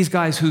these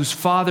guys whose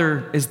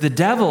father is the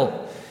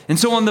devil. And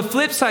so on the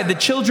flip side, the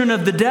children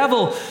of the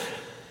devil,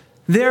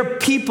 they're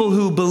people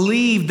who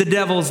believe the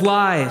devil's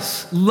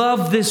lies,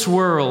 love this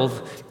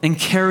world, and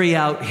carry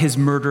out his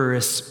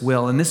murderous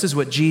will. And this is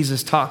what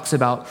Jesus talks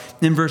about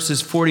in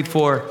verses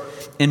 44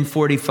 and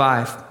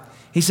 45.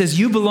 He says,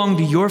 you belong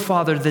to your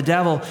father, the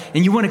devil,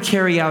 and you want to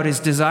carry out his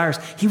desires.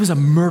 He was a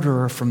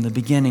murderer from the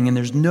beginning, and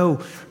there's no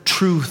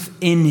truth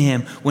in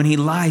him. When he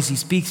lies, he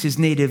speaks his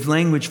native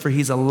language, for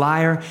he's a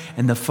liar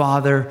and the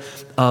father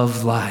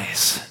of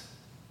lies.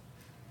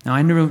 Now,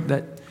 I know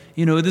that,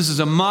 this is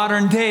a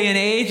modern day and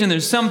age, and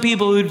there's some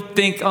people who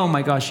think, oh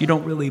my gosh, you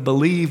don't really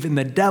believe in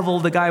the devil,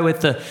 the guy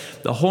with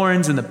the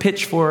horns and the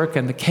pitchfork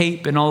and the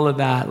cape and all of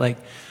that. Like,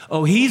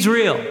 oh, he's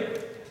real.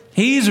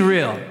 He's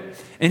real.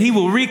 And he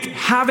will wreak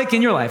havoc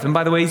in your life. And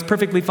by the way, he's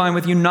perfectly fine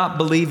with you not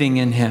believing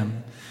in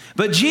him.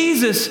 But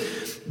Jesus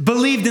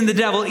believed in the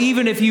devil,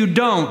 even if you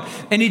don't.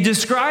 And he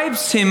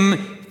describes him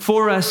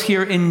for us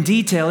here in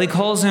detail. He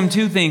calls him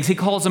two things. He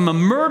calls him a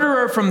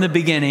murderer from the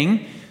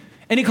beginning,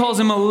 and he calls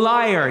him a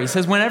liar. He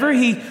says whenever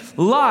he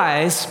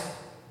lies,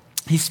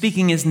 he's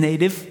speaking his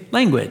native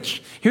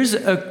language. Here's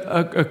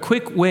a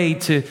quick way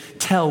to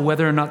tell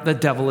whether or not the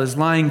devil is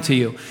lying to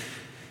you.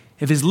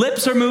 If his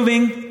lips are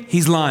moving,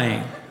 he's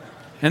lying.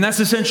 And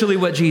that's essentially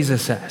what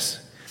Jesus says.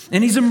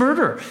 And he's a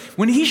murderer.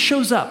 When he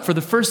shows up for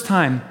the first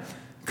time,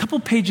 a couple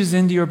pages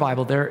into your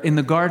Bible there in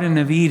the Garden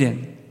of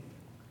Eden,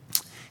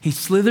 he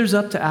slithers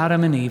up to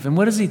Adam and Eve. And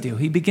what does he do?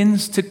 He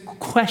begins to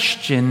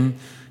question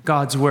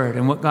God's word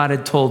and what God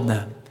had told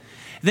them.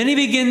 Then he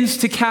begins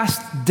to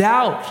cast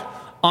doubt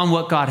on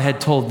what God had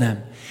told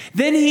them.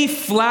 Then he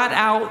flat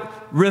out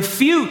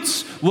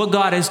refutes what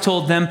God has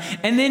told them.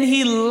 And then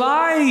he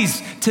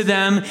lies to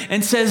them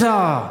and says,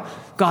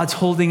 God's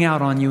holding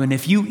out on you, and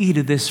if you eat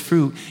of this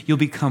fruit, you'll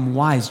become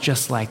wise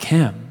just like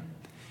him.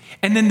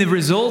 And then the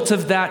result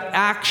of that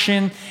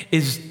action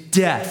is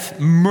death,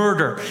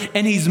 murder.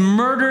 And he's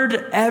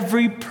murdered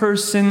every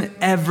person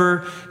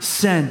ever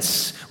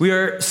since. We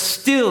are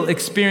still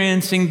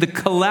experiencing the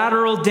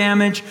collateral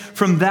damage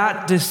from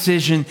that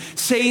decision.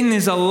 Satan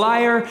is a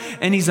liar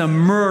and he's a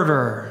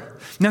murderer.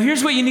 Now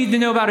here's what you need to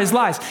know about his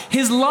lies.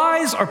 His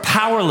lies are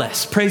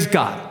powerless, praise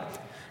God.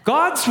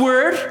 God's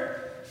word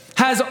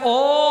has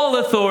all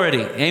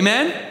authority.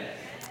 Amen?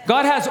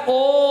 God has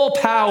all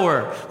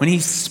power. When he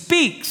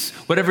speaks,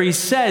 whatever he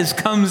says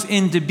comes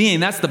into being.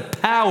 That's the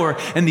power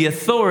and the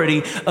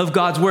authority of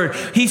God's word.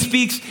 He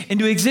speaks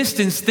into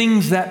existence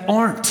things that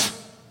aren't.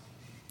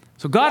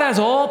 So God has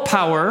all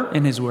power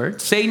in his word.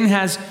 Satan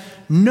has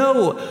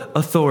no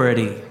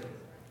authority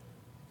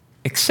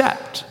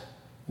except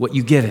what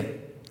you give it.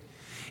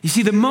 You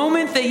see, the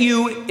moment that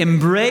you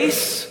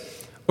embrace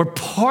or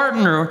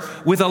partner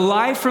with a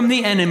lie from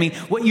the enemy,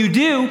 what you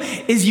do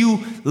is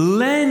you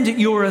lend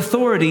your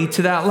authority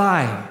to that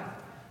lie.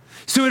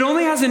 So it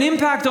only has an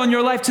impact on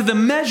your life to the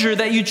measure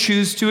that you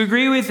choose to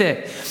agree with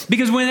it.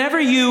 Because whenever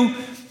you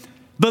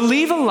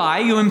believe a lie,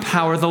 you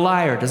empower the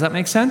liar. Does that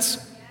make sense?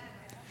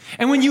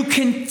 And when you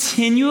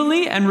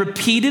continually and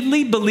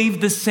repeatedly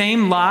believe the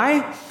same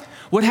lie,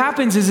 what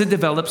happens is it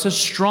develops a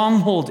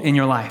stronghold in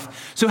your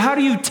life. So how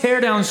do you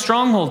tear down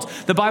strongholds?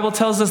 The Bible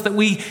tells us that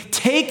we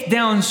take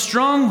down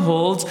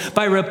strongholds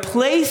by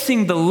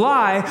replacing the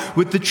lie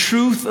with the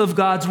truth of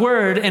God's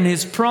word and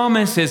his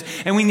promises.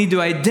 And we need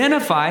to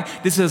identify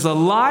this as a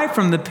lie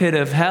from the pit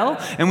of hell.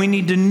 And we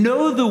need to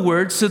know the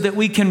word so that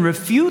we can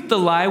refute the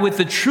lie with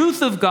the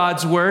truth of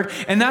God's word.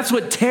 And that's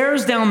what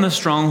tears down the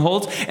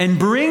strongholds and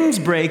brings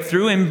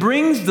breakthrough and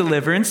brings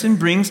deliverance and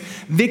brings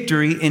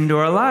victory into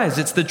our lives.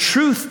 It's the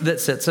truth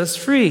that sets us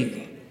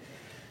free.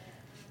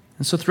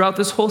 And so throughout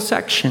this whole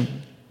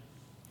section,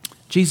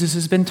 Jesus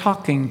has been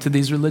talking to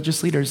these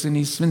religious leaders, and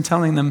he's been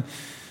telling them,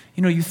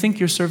 you think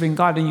you're serving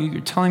God, and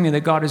you're telling me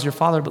that God is your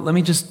father, but let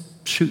me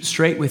just shoot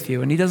straight with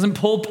you. And he doesn't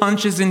pull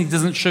punches, and he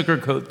doesn't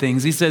sugarcoat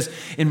things. He says,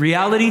 in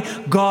reality,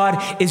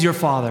 God is your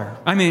father.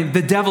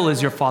 The devil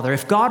is your father.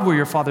 If God were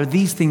your father,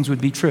 these things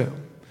would be true.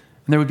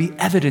 And there would be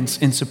evidence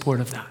in support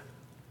of that.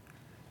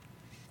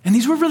 And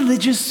these were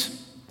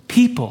religious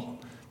people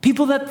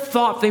that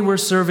thought they were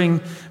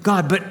serving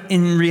God, but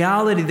in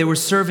reality, they were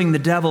serving the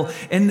devil.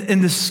 And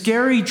the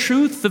scary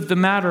truth of the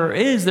matter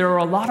is there are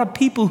a lot of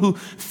people who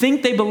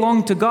think they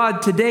belong to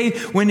God today,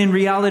 when in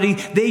reality,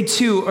 they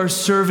too are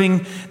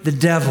serving the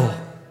devil.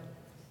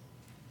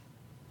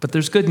 But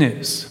there's good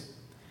news.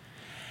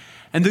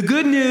 And the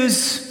good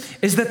news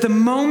is that the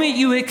moment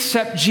you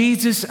accept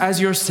Jesus as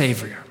your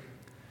Savior,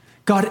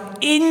 God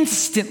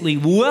instantly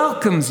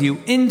welcomes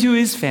you into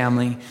his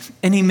family,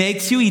 and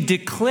he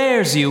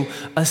declares you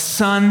a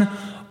son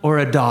or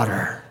a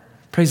daughter.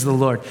 Praise the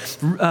Lord.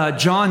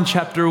 John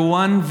chapter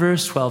 1,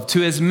 verse 12.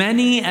 To as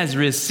many as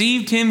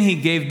received him, he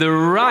gave the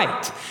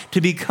right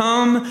to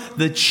become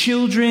the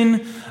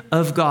children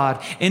of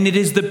God. And it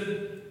is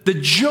the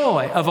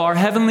joy of our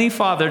Heavenly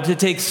Father to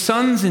take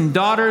sons and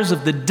daughters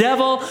of the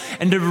devil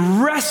and to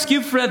rescue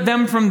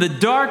them from the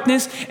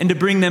darkness and to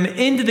bring them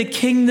into the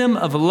kingdom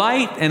of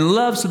light and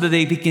love so that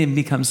they can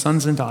become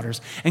sons and daughters.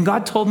 And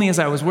God told me as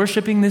I was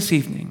worshiping this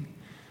evening,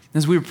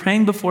 as we were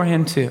praying before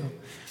him too,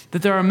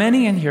 that there are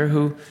many in here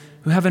who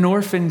have an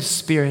orphaned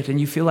spirit,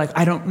 and you feel like,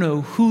 I don't know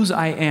whose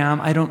I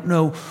am. I don't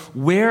know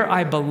where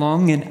I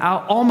belong. And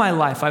all my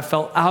life, I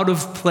felt out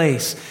of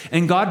place.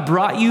 And God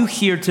brought you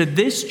here to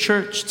this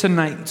church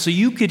tonight so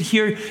you could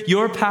hear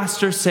your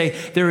pastor say,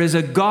 there is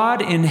a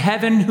God in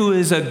heaven who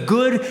is a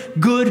good,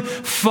 good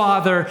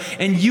Father,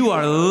 and you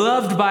are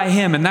loved by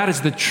him. And that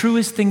is the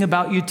truest thing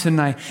about you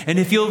tonight. And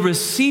if you'll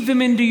receive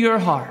him into your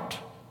heart,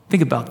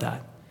 think about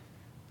that.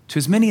 To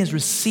as many as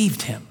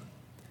received him,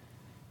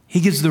 he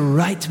gives the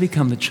right to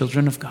become the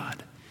children of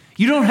God.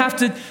 You don't have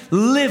to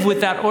live with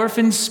that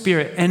orphan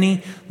spirit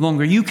any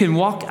longer. You can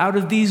walk out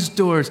of these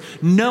doors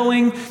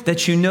knowing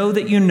that you know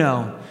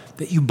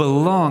that you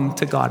belong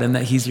to God and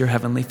that he's your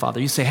Heavenly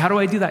Father. You say, how do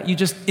I do that? You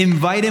just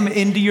invite him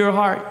into your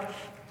heart.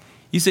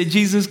 You say,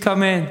 Jesus,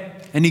 come in.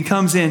 And he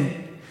comes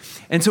in.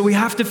 And so we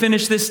have to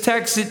finish this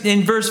text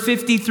in verse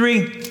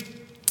 53.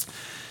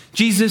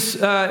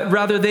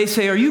 They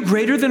say, are you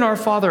greater than our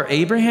father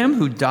Abraham,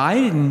 who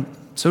died, and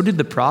so did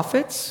the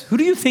prophets? Who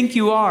do you think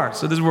you are?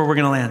 So this is where we're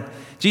going to land.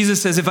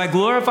 Jesus says, if I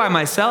glorify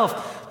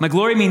myself, my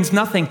glory means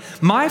nothing.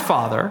 My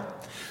Father,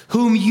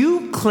 whom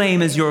you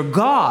claim as your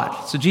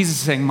God. So Jesus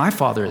is saying, my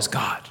Father is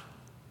God.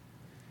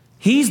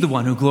 He's the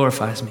one who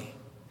glorifies me.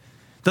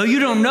 Though you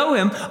don't know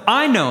him,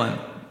 I know him.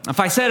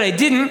 If I said I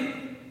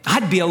didn't,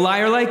 I'd be a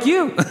liar like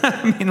you.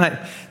 I mean, like,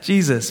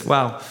 Jesus,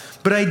 wow.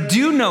 But I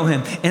do know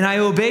him, and I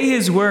obey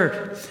his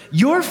word.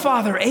 Your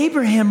father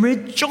Abraham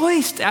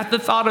rejoiced at the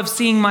thought of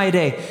seeing my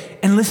day.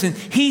 And listen,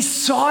 he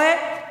saw it,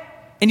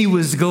 and he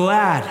was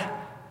glad.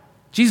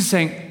 Jesus is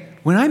saying,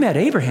 when I met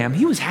Abraham,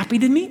 he was happy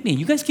to meet me.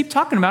 You guys keep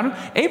talking about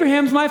him.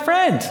 Abraham's my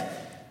friend.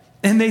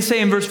 And they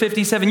say in verse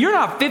 57, you're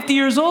not 50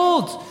 years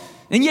old,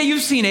 and yet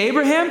you've seen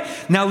Abraham?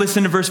 Now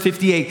listen to verse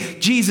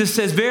 58. Jesus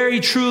says, very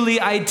truly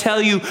I tell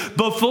you,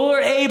 before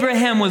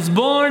Abraham was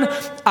born,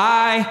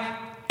 I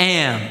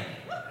am.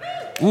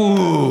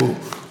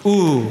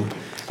 Ooh.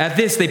 At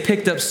this, they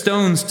picked up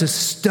stones to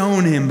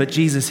stone him, but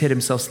Jesus hid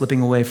himself, slipping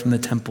away from the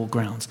temple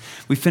grounds.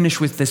 We finish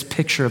with this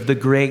picture of the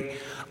great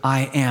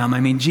I am.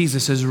 I mean,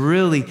 Jesus is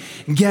really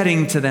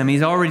getting to them.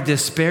 He's already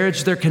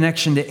disparaged their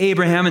connection to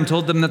Abraham and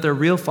told them that their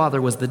real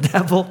father was the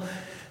devil.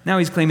 Now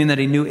he's claiming that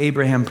he knew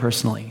Abraham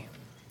personally.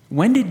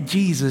 When did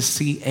Jesus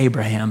see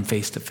Abraham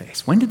face to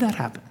face? When did that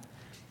happen?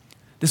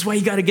 This is why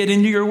you got to get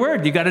into your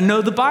word. You got to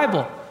know the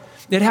Bible.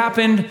 It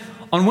happened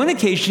on one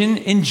occasion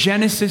in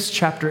Genesis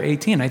chapter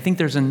 18. I think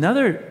there's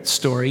another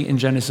story in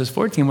Genesis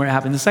 14 where it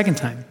happened the second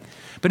time.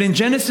 But in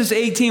Genesis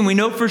 18, we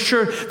know for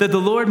sure that the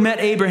Lord met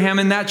Abraham,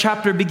 and that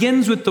chapter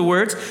begins with the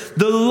words,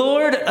 the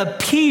Lord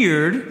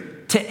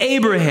appeared to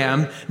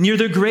Abraham near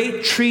the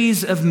great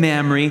trees of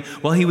Mamre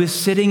while he was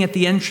sitting at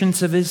the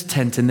entrance of his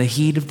tent in the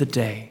heat of the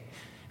day.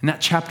 And that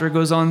chapter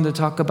goes on to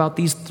talk about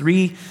these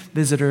three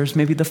visitors,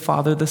 maybe the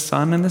Father, the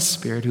Son, and the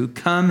Spirit, who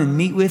come and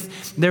meet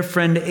with their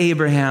friend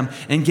Abraham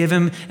and give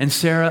him and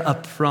Sarah a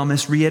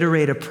promise,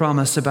 reiterate a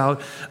promise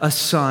about a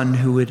son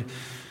who would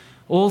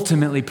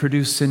ultimately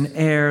produce an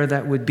heir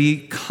that would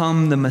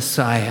become the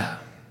Messiah.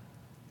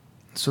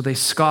 So they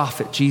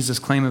scoff at Jesus'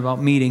 claim about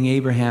meeting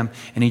Abraham,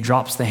 and he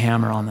drops the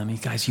hammer on them. You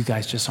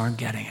guys just aren't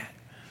getting it.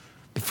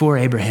 Before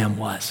Abraham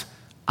was,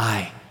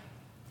 I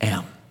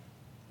am.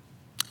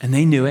 And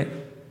they knew it.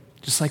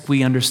 Just like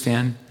we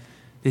understand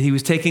that he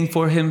was taking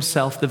for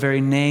himself the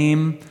very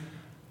name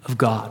of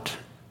God.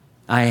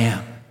 I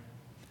am.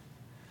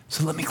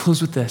 So let me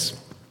close with this.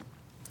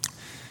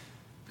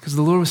 Because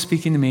the Lord was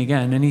speaking to me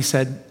again, and he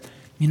said,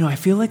 I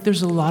feel like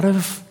there's a lot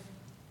of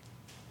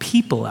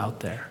people out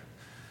there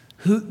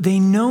who they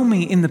know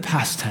me in the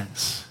past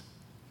tense.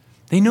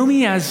 They know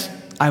me as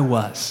I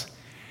was.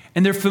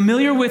 And they're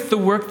familiar with the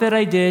work that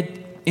I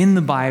did in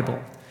the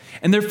Bible.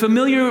 And they're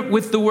familiar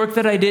with the work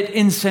that I did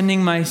in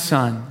sending my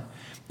son.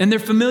 And they're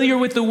familiar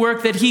with the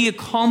work that he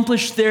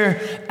accomplished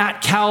there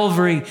at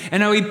Calvary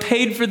and how he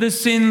paid for the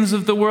sins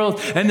of the world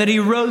and that he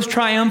rose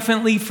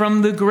triumphantly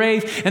from the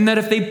grave, and that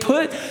if they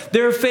put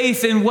their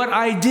faith in what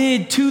I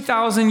did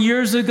 2,000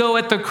 years ago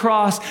at the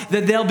cross,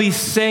 that they'll be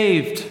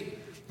saved.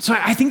 So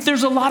I think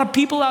there's a lot of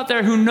people out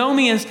there who know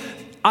me as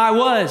I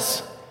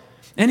was.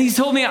 And he's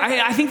told me,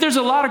 I think there's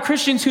a lot of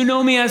Christians who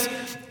know me as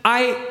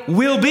I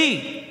will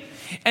be.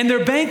 And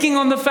they're banking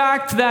on the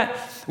fact that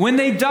when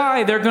they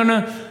die, they're going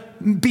to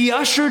be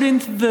ushered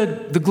into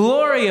the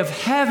glory of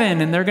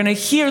heaven, and they're going to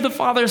hear the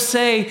Father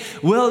say,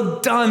 "Well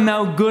done,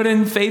 thou good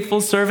and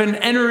faithful servant.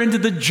 Enter into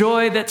the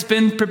joy that's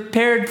been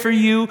prepared for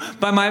you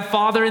by my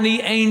Father and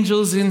the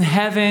angels in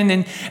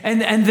heaven."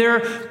 And they're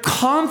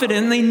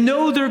confident. They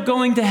know they're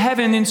going to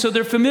heaven, and so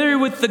they're familiar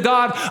with the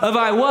God of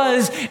I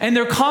was, and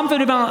they're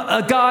confident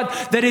about a God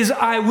that is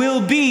I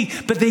will be,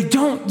 but they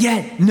don't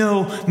yet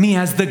know me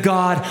as the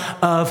God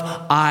of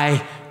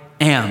I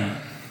am.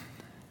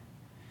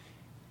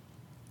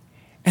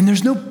 And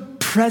there's no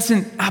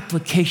present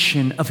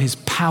application of his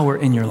power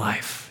in your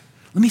life.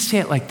 Let me say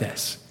it like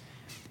this.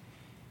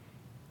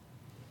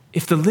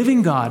 If the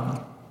living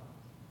God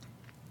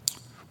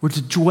were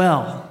to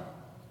dwell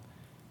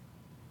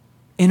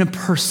in a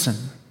person,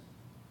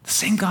 the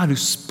same God who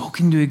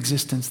spoke into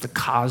existence the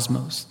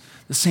cosmos,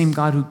 the same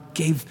God who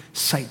gave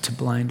sight to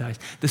blind eyes,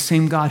 the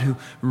same God who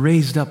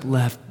raised up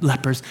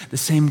lepers, the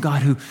same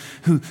God who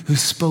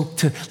spoke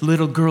to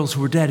little girls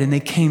who were dead and they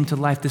came to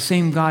life, the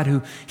same God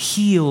who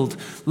healed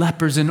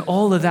lepers and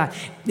all of that.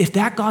 If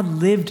that God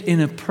lived in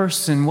a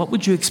person, what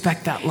would you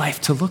expect that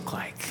life to look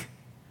like?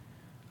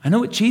 I know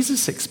what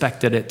Jesus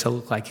expected it to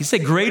look like. He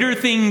said, "Greater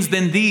things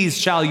than these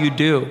shall you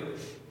do."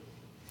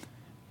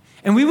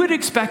 And we would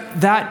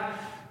expect that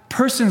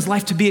person's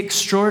life to be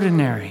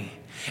extraordinary.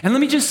 And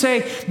let me just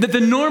say that the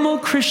normal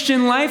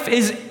Christian life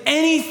is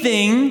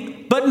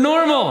anything but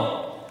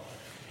normal.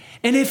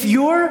 And if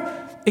your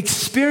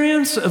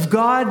experience of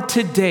God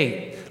to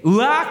date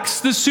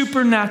lacks the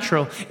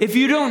supernatural, if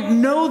you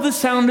don't know the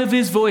sound of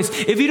his voice,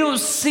 if you don't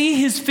see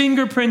his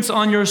fingerprints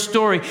on your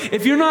story,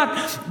 if you're not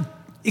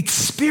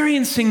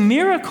experiencing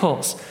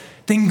miracles,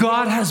 then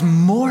God has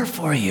more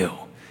for you.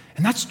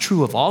 And that's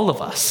true of all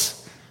of us.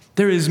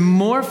 There is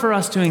more for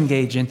us to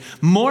engage in,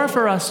 more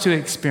for us to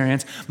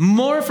experience,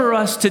 more for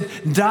us to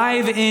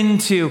dive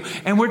into.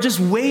 And we're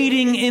just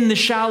wading in the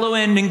shallow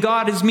end, and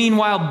God is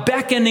meanwhile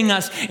beckoning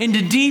us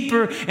into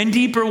deeper and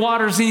deeper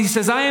waters. And he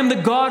says, "I am the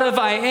God of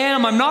I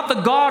am. I'm not the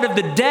God of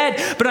the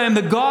dead, but I am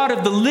the God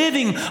of the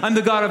living. I'm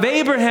the God of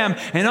Abraham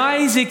and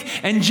Isaac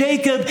and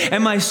Jacob.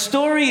 And my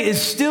story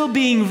is still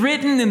being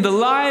written in the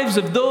lives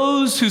of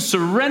those who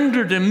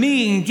surrender to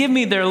me and give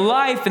me their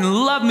life and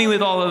love me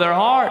with all of their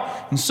heart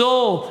and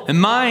soul and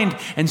mind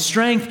and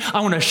strength. I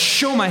want to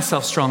show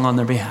myself strong on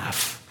their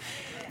behalf."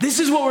 This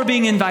is what we're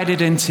being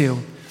invited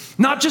into.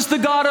 Not just the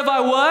God of I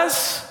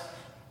was.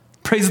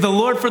 Praise the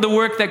Lord for the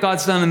work that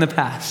God's done in the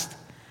past.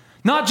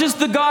 Not just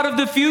the God of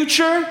the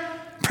future.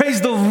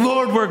 Praise the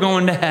Lord, we're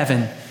going to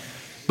heaven.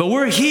 But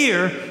we're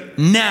here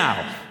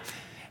now.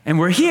 And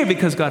we're here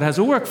because God has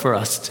a work for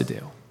us to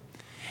do.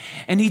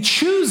 And he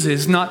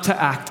chooses not to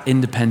act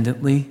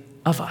independently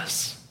of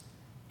us.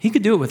 He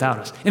could do it without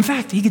us. In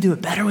fact, he could do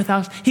it better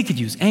without us. He could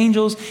use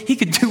angels. He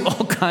could do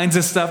all kinds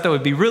of stuff that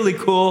would be really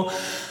cool.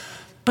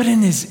 But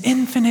in his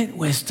infinite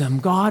wisdom,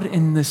 God,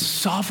 in the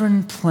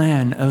sovereign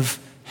plan of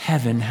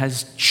heaven,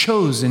 has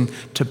chosen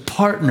to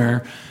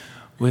partner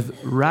with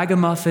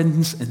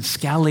ragamuffins and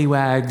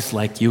scallywags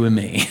like you and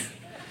me.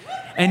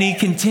 And he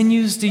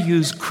continues to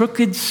use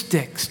crooked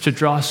sticks to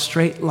draw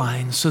straight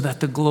lines so that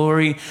the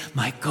glory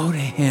might go to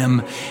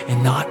him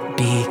and not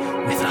be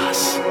with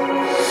us.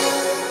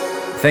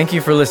 Thank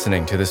you for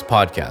listening to this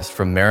podcast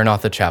from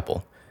Maranatha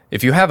Chapel.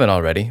 If you haven't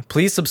already,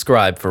 please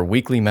subscribe for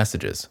weekly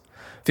messages.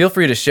 Feel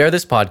free to share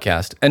this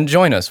podcast and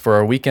join us for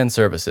our weekend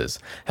services,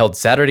 held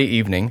Saturday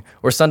evening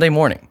or Sunday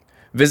morning.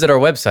 Visit our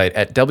website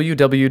at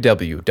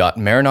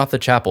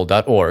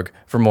www.maranathachapel.org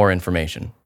for more information.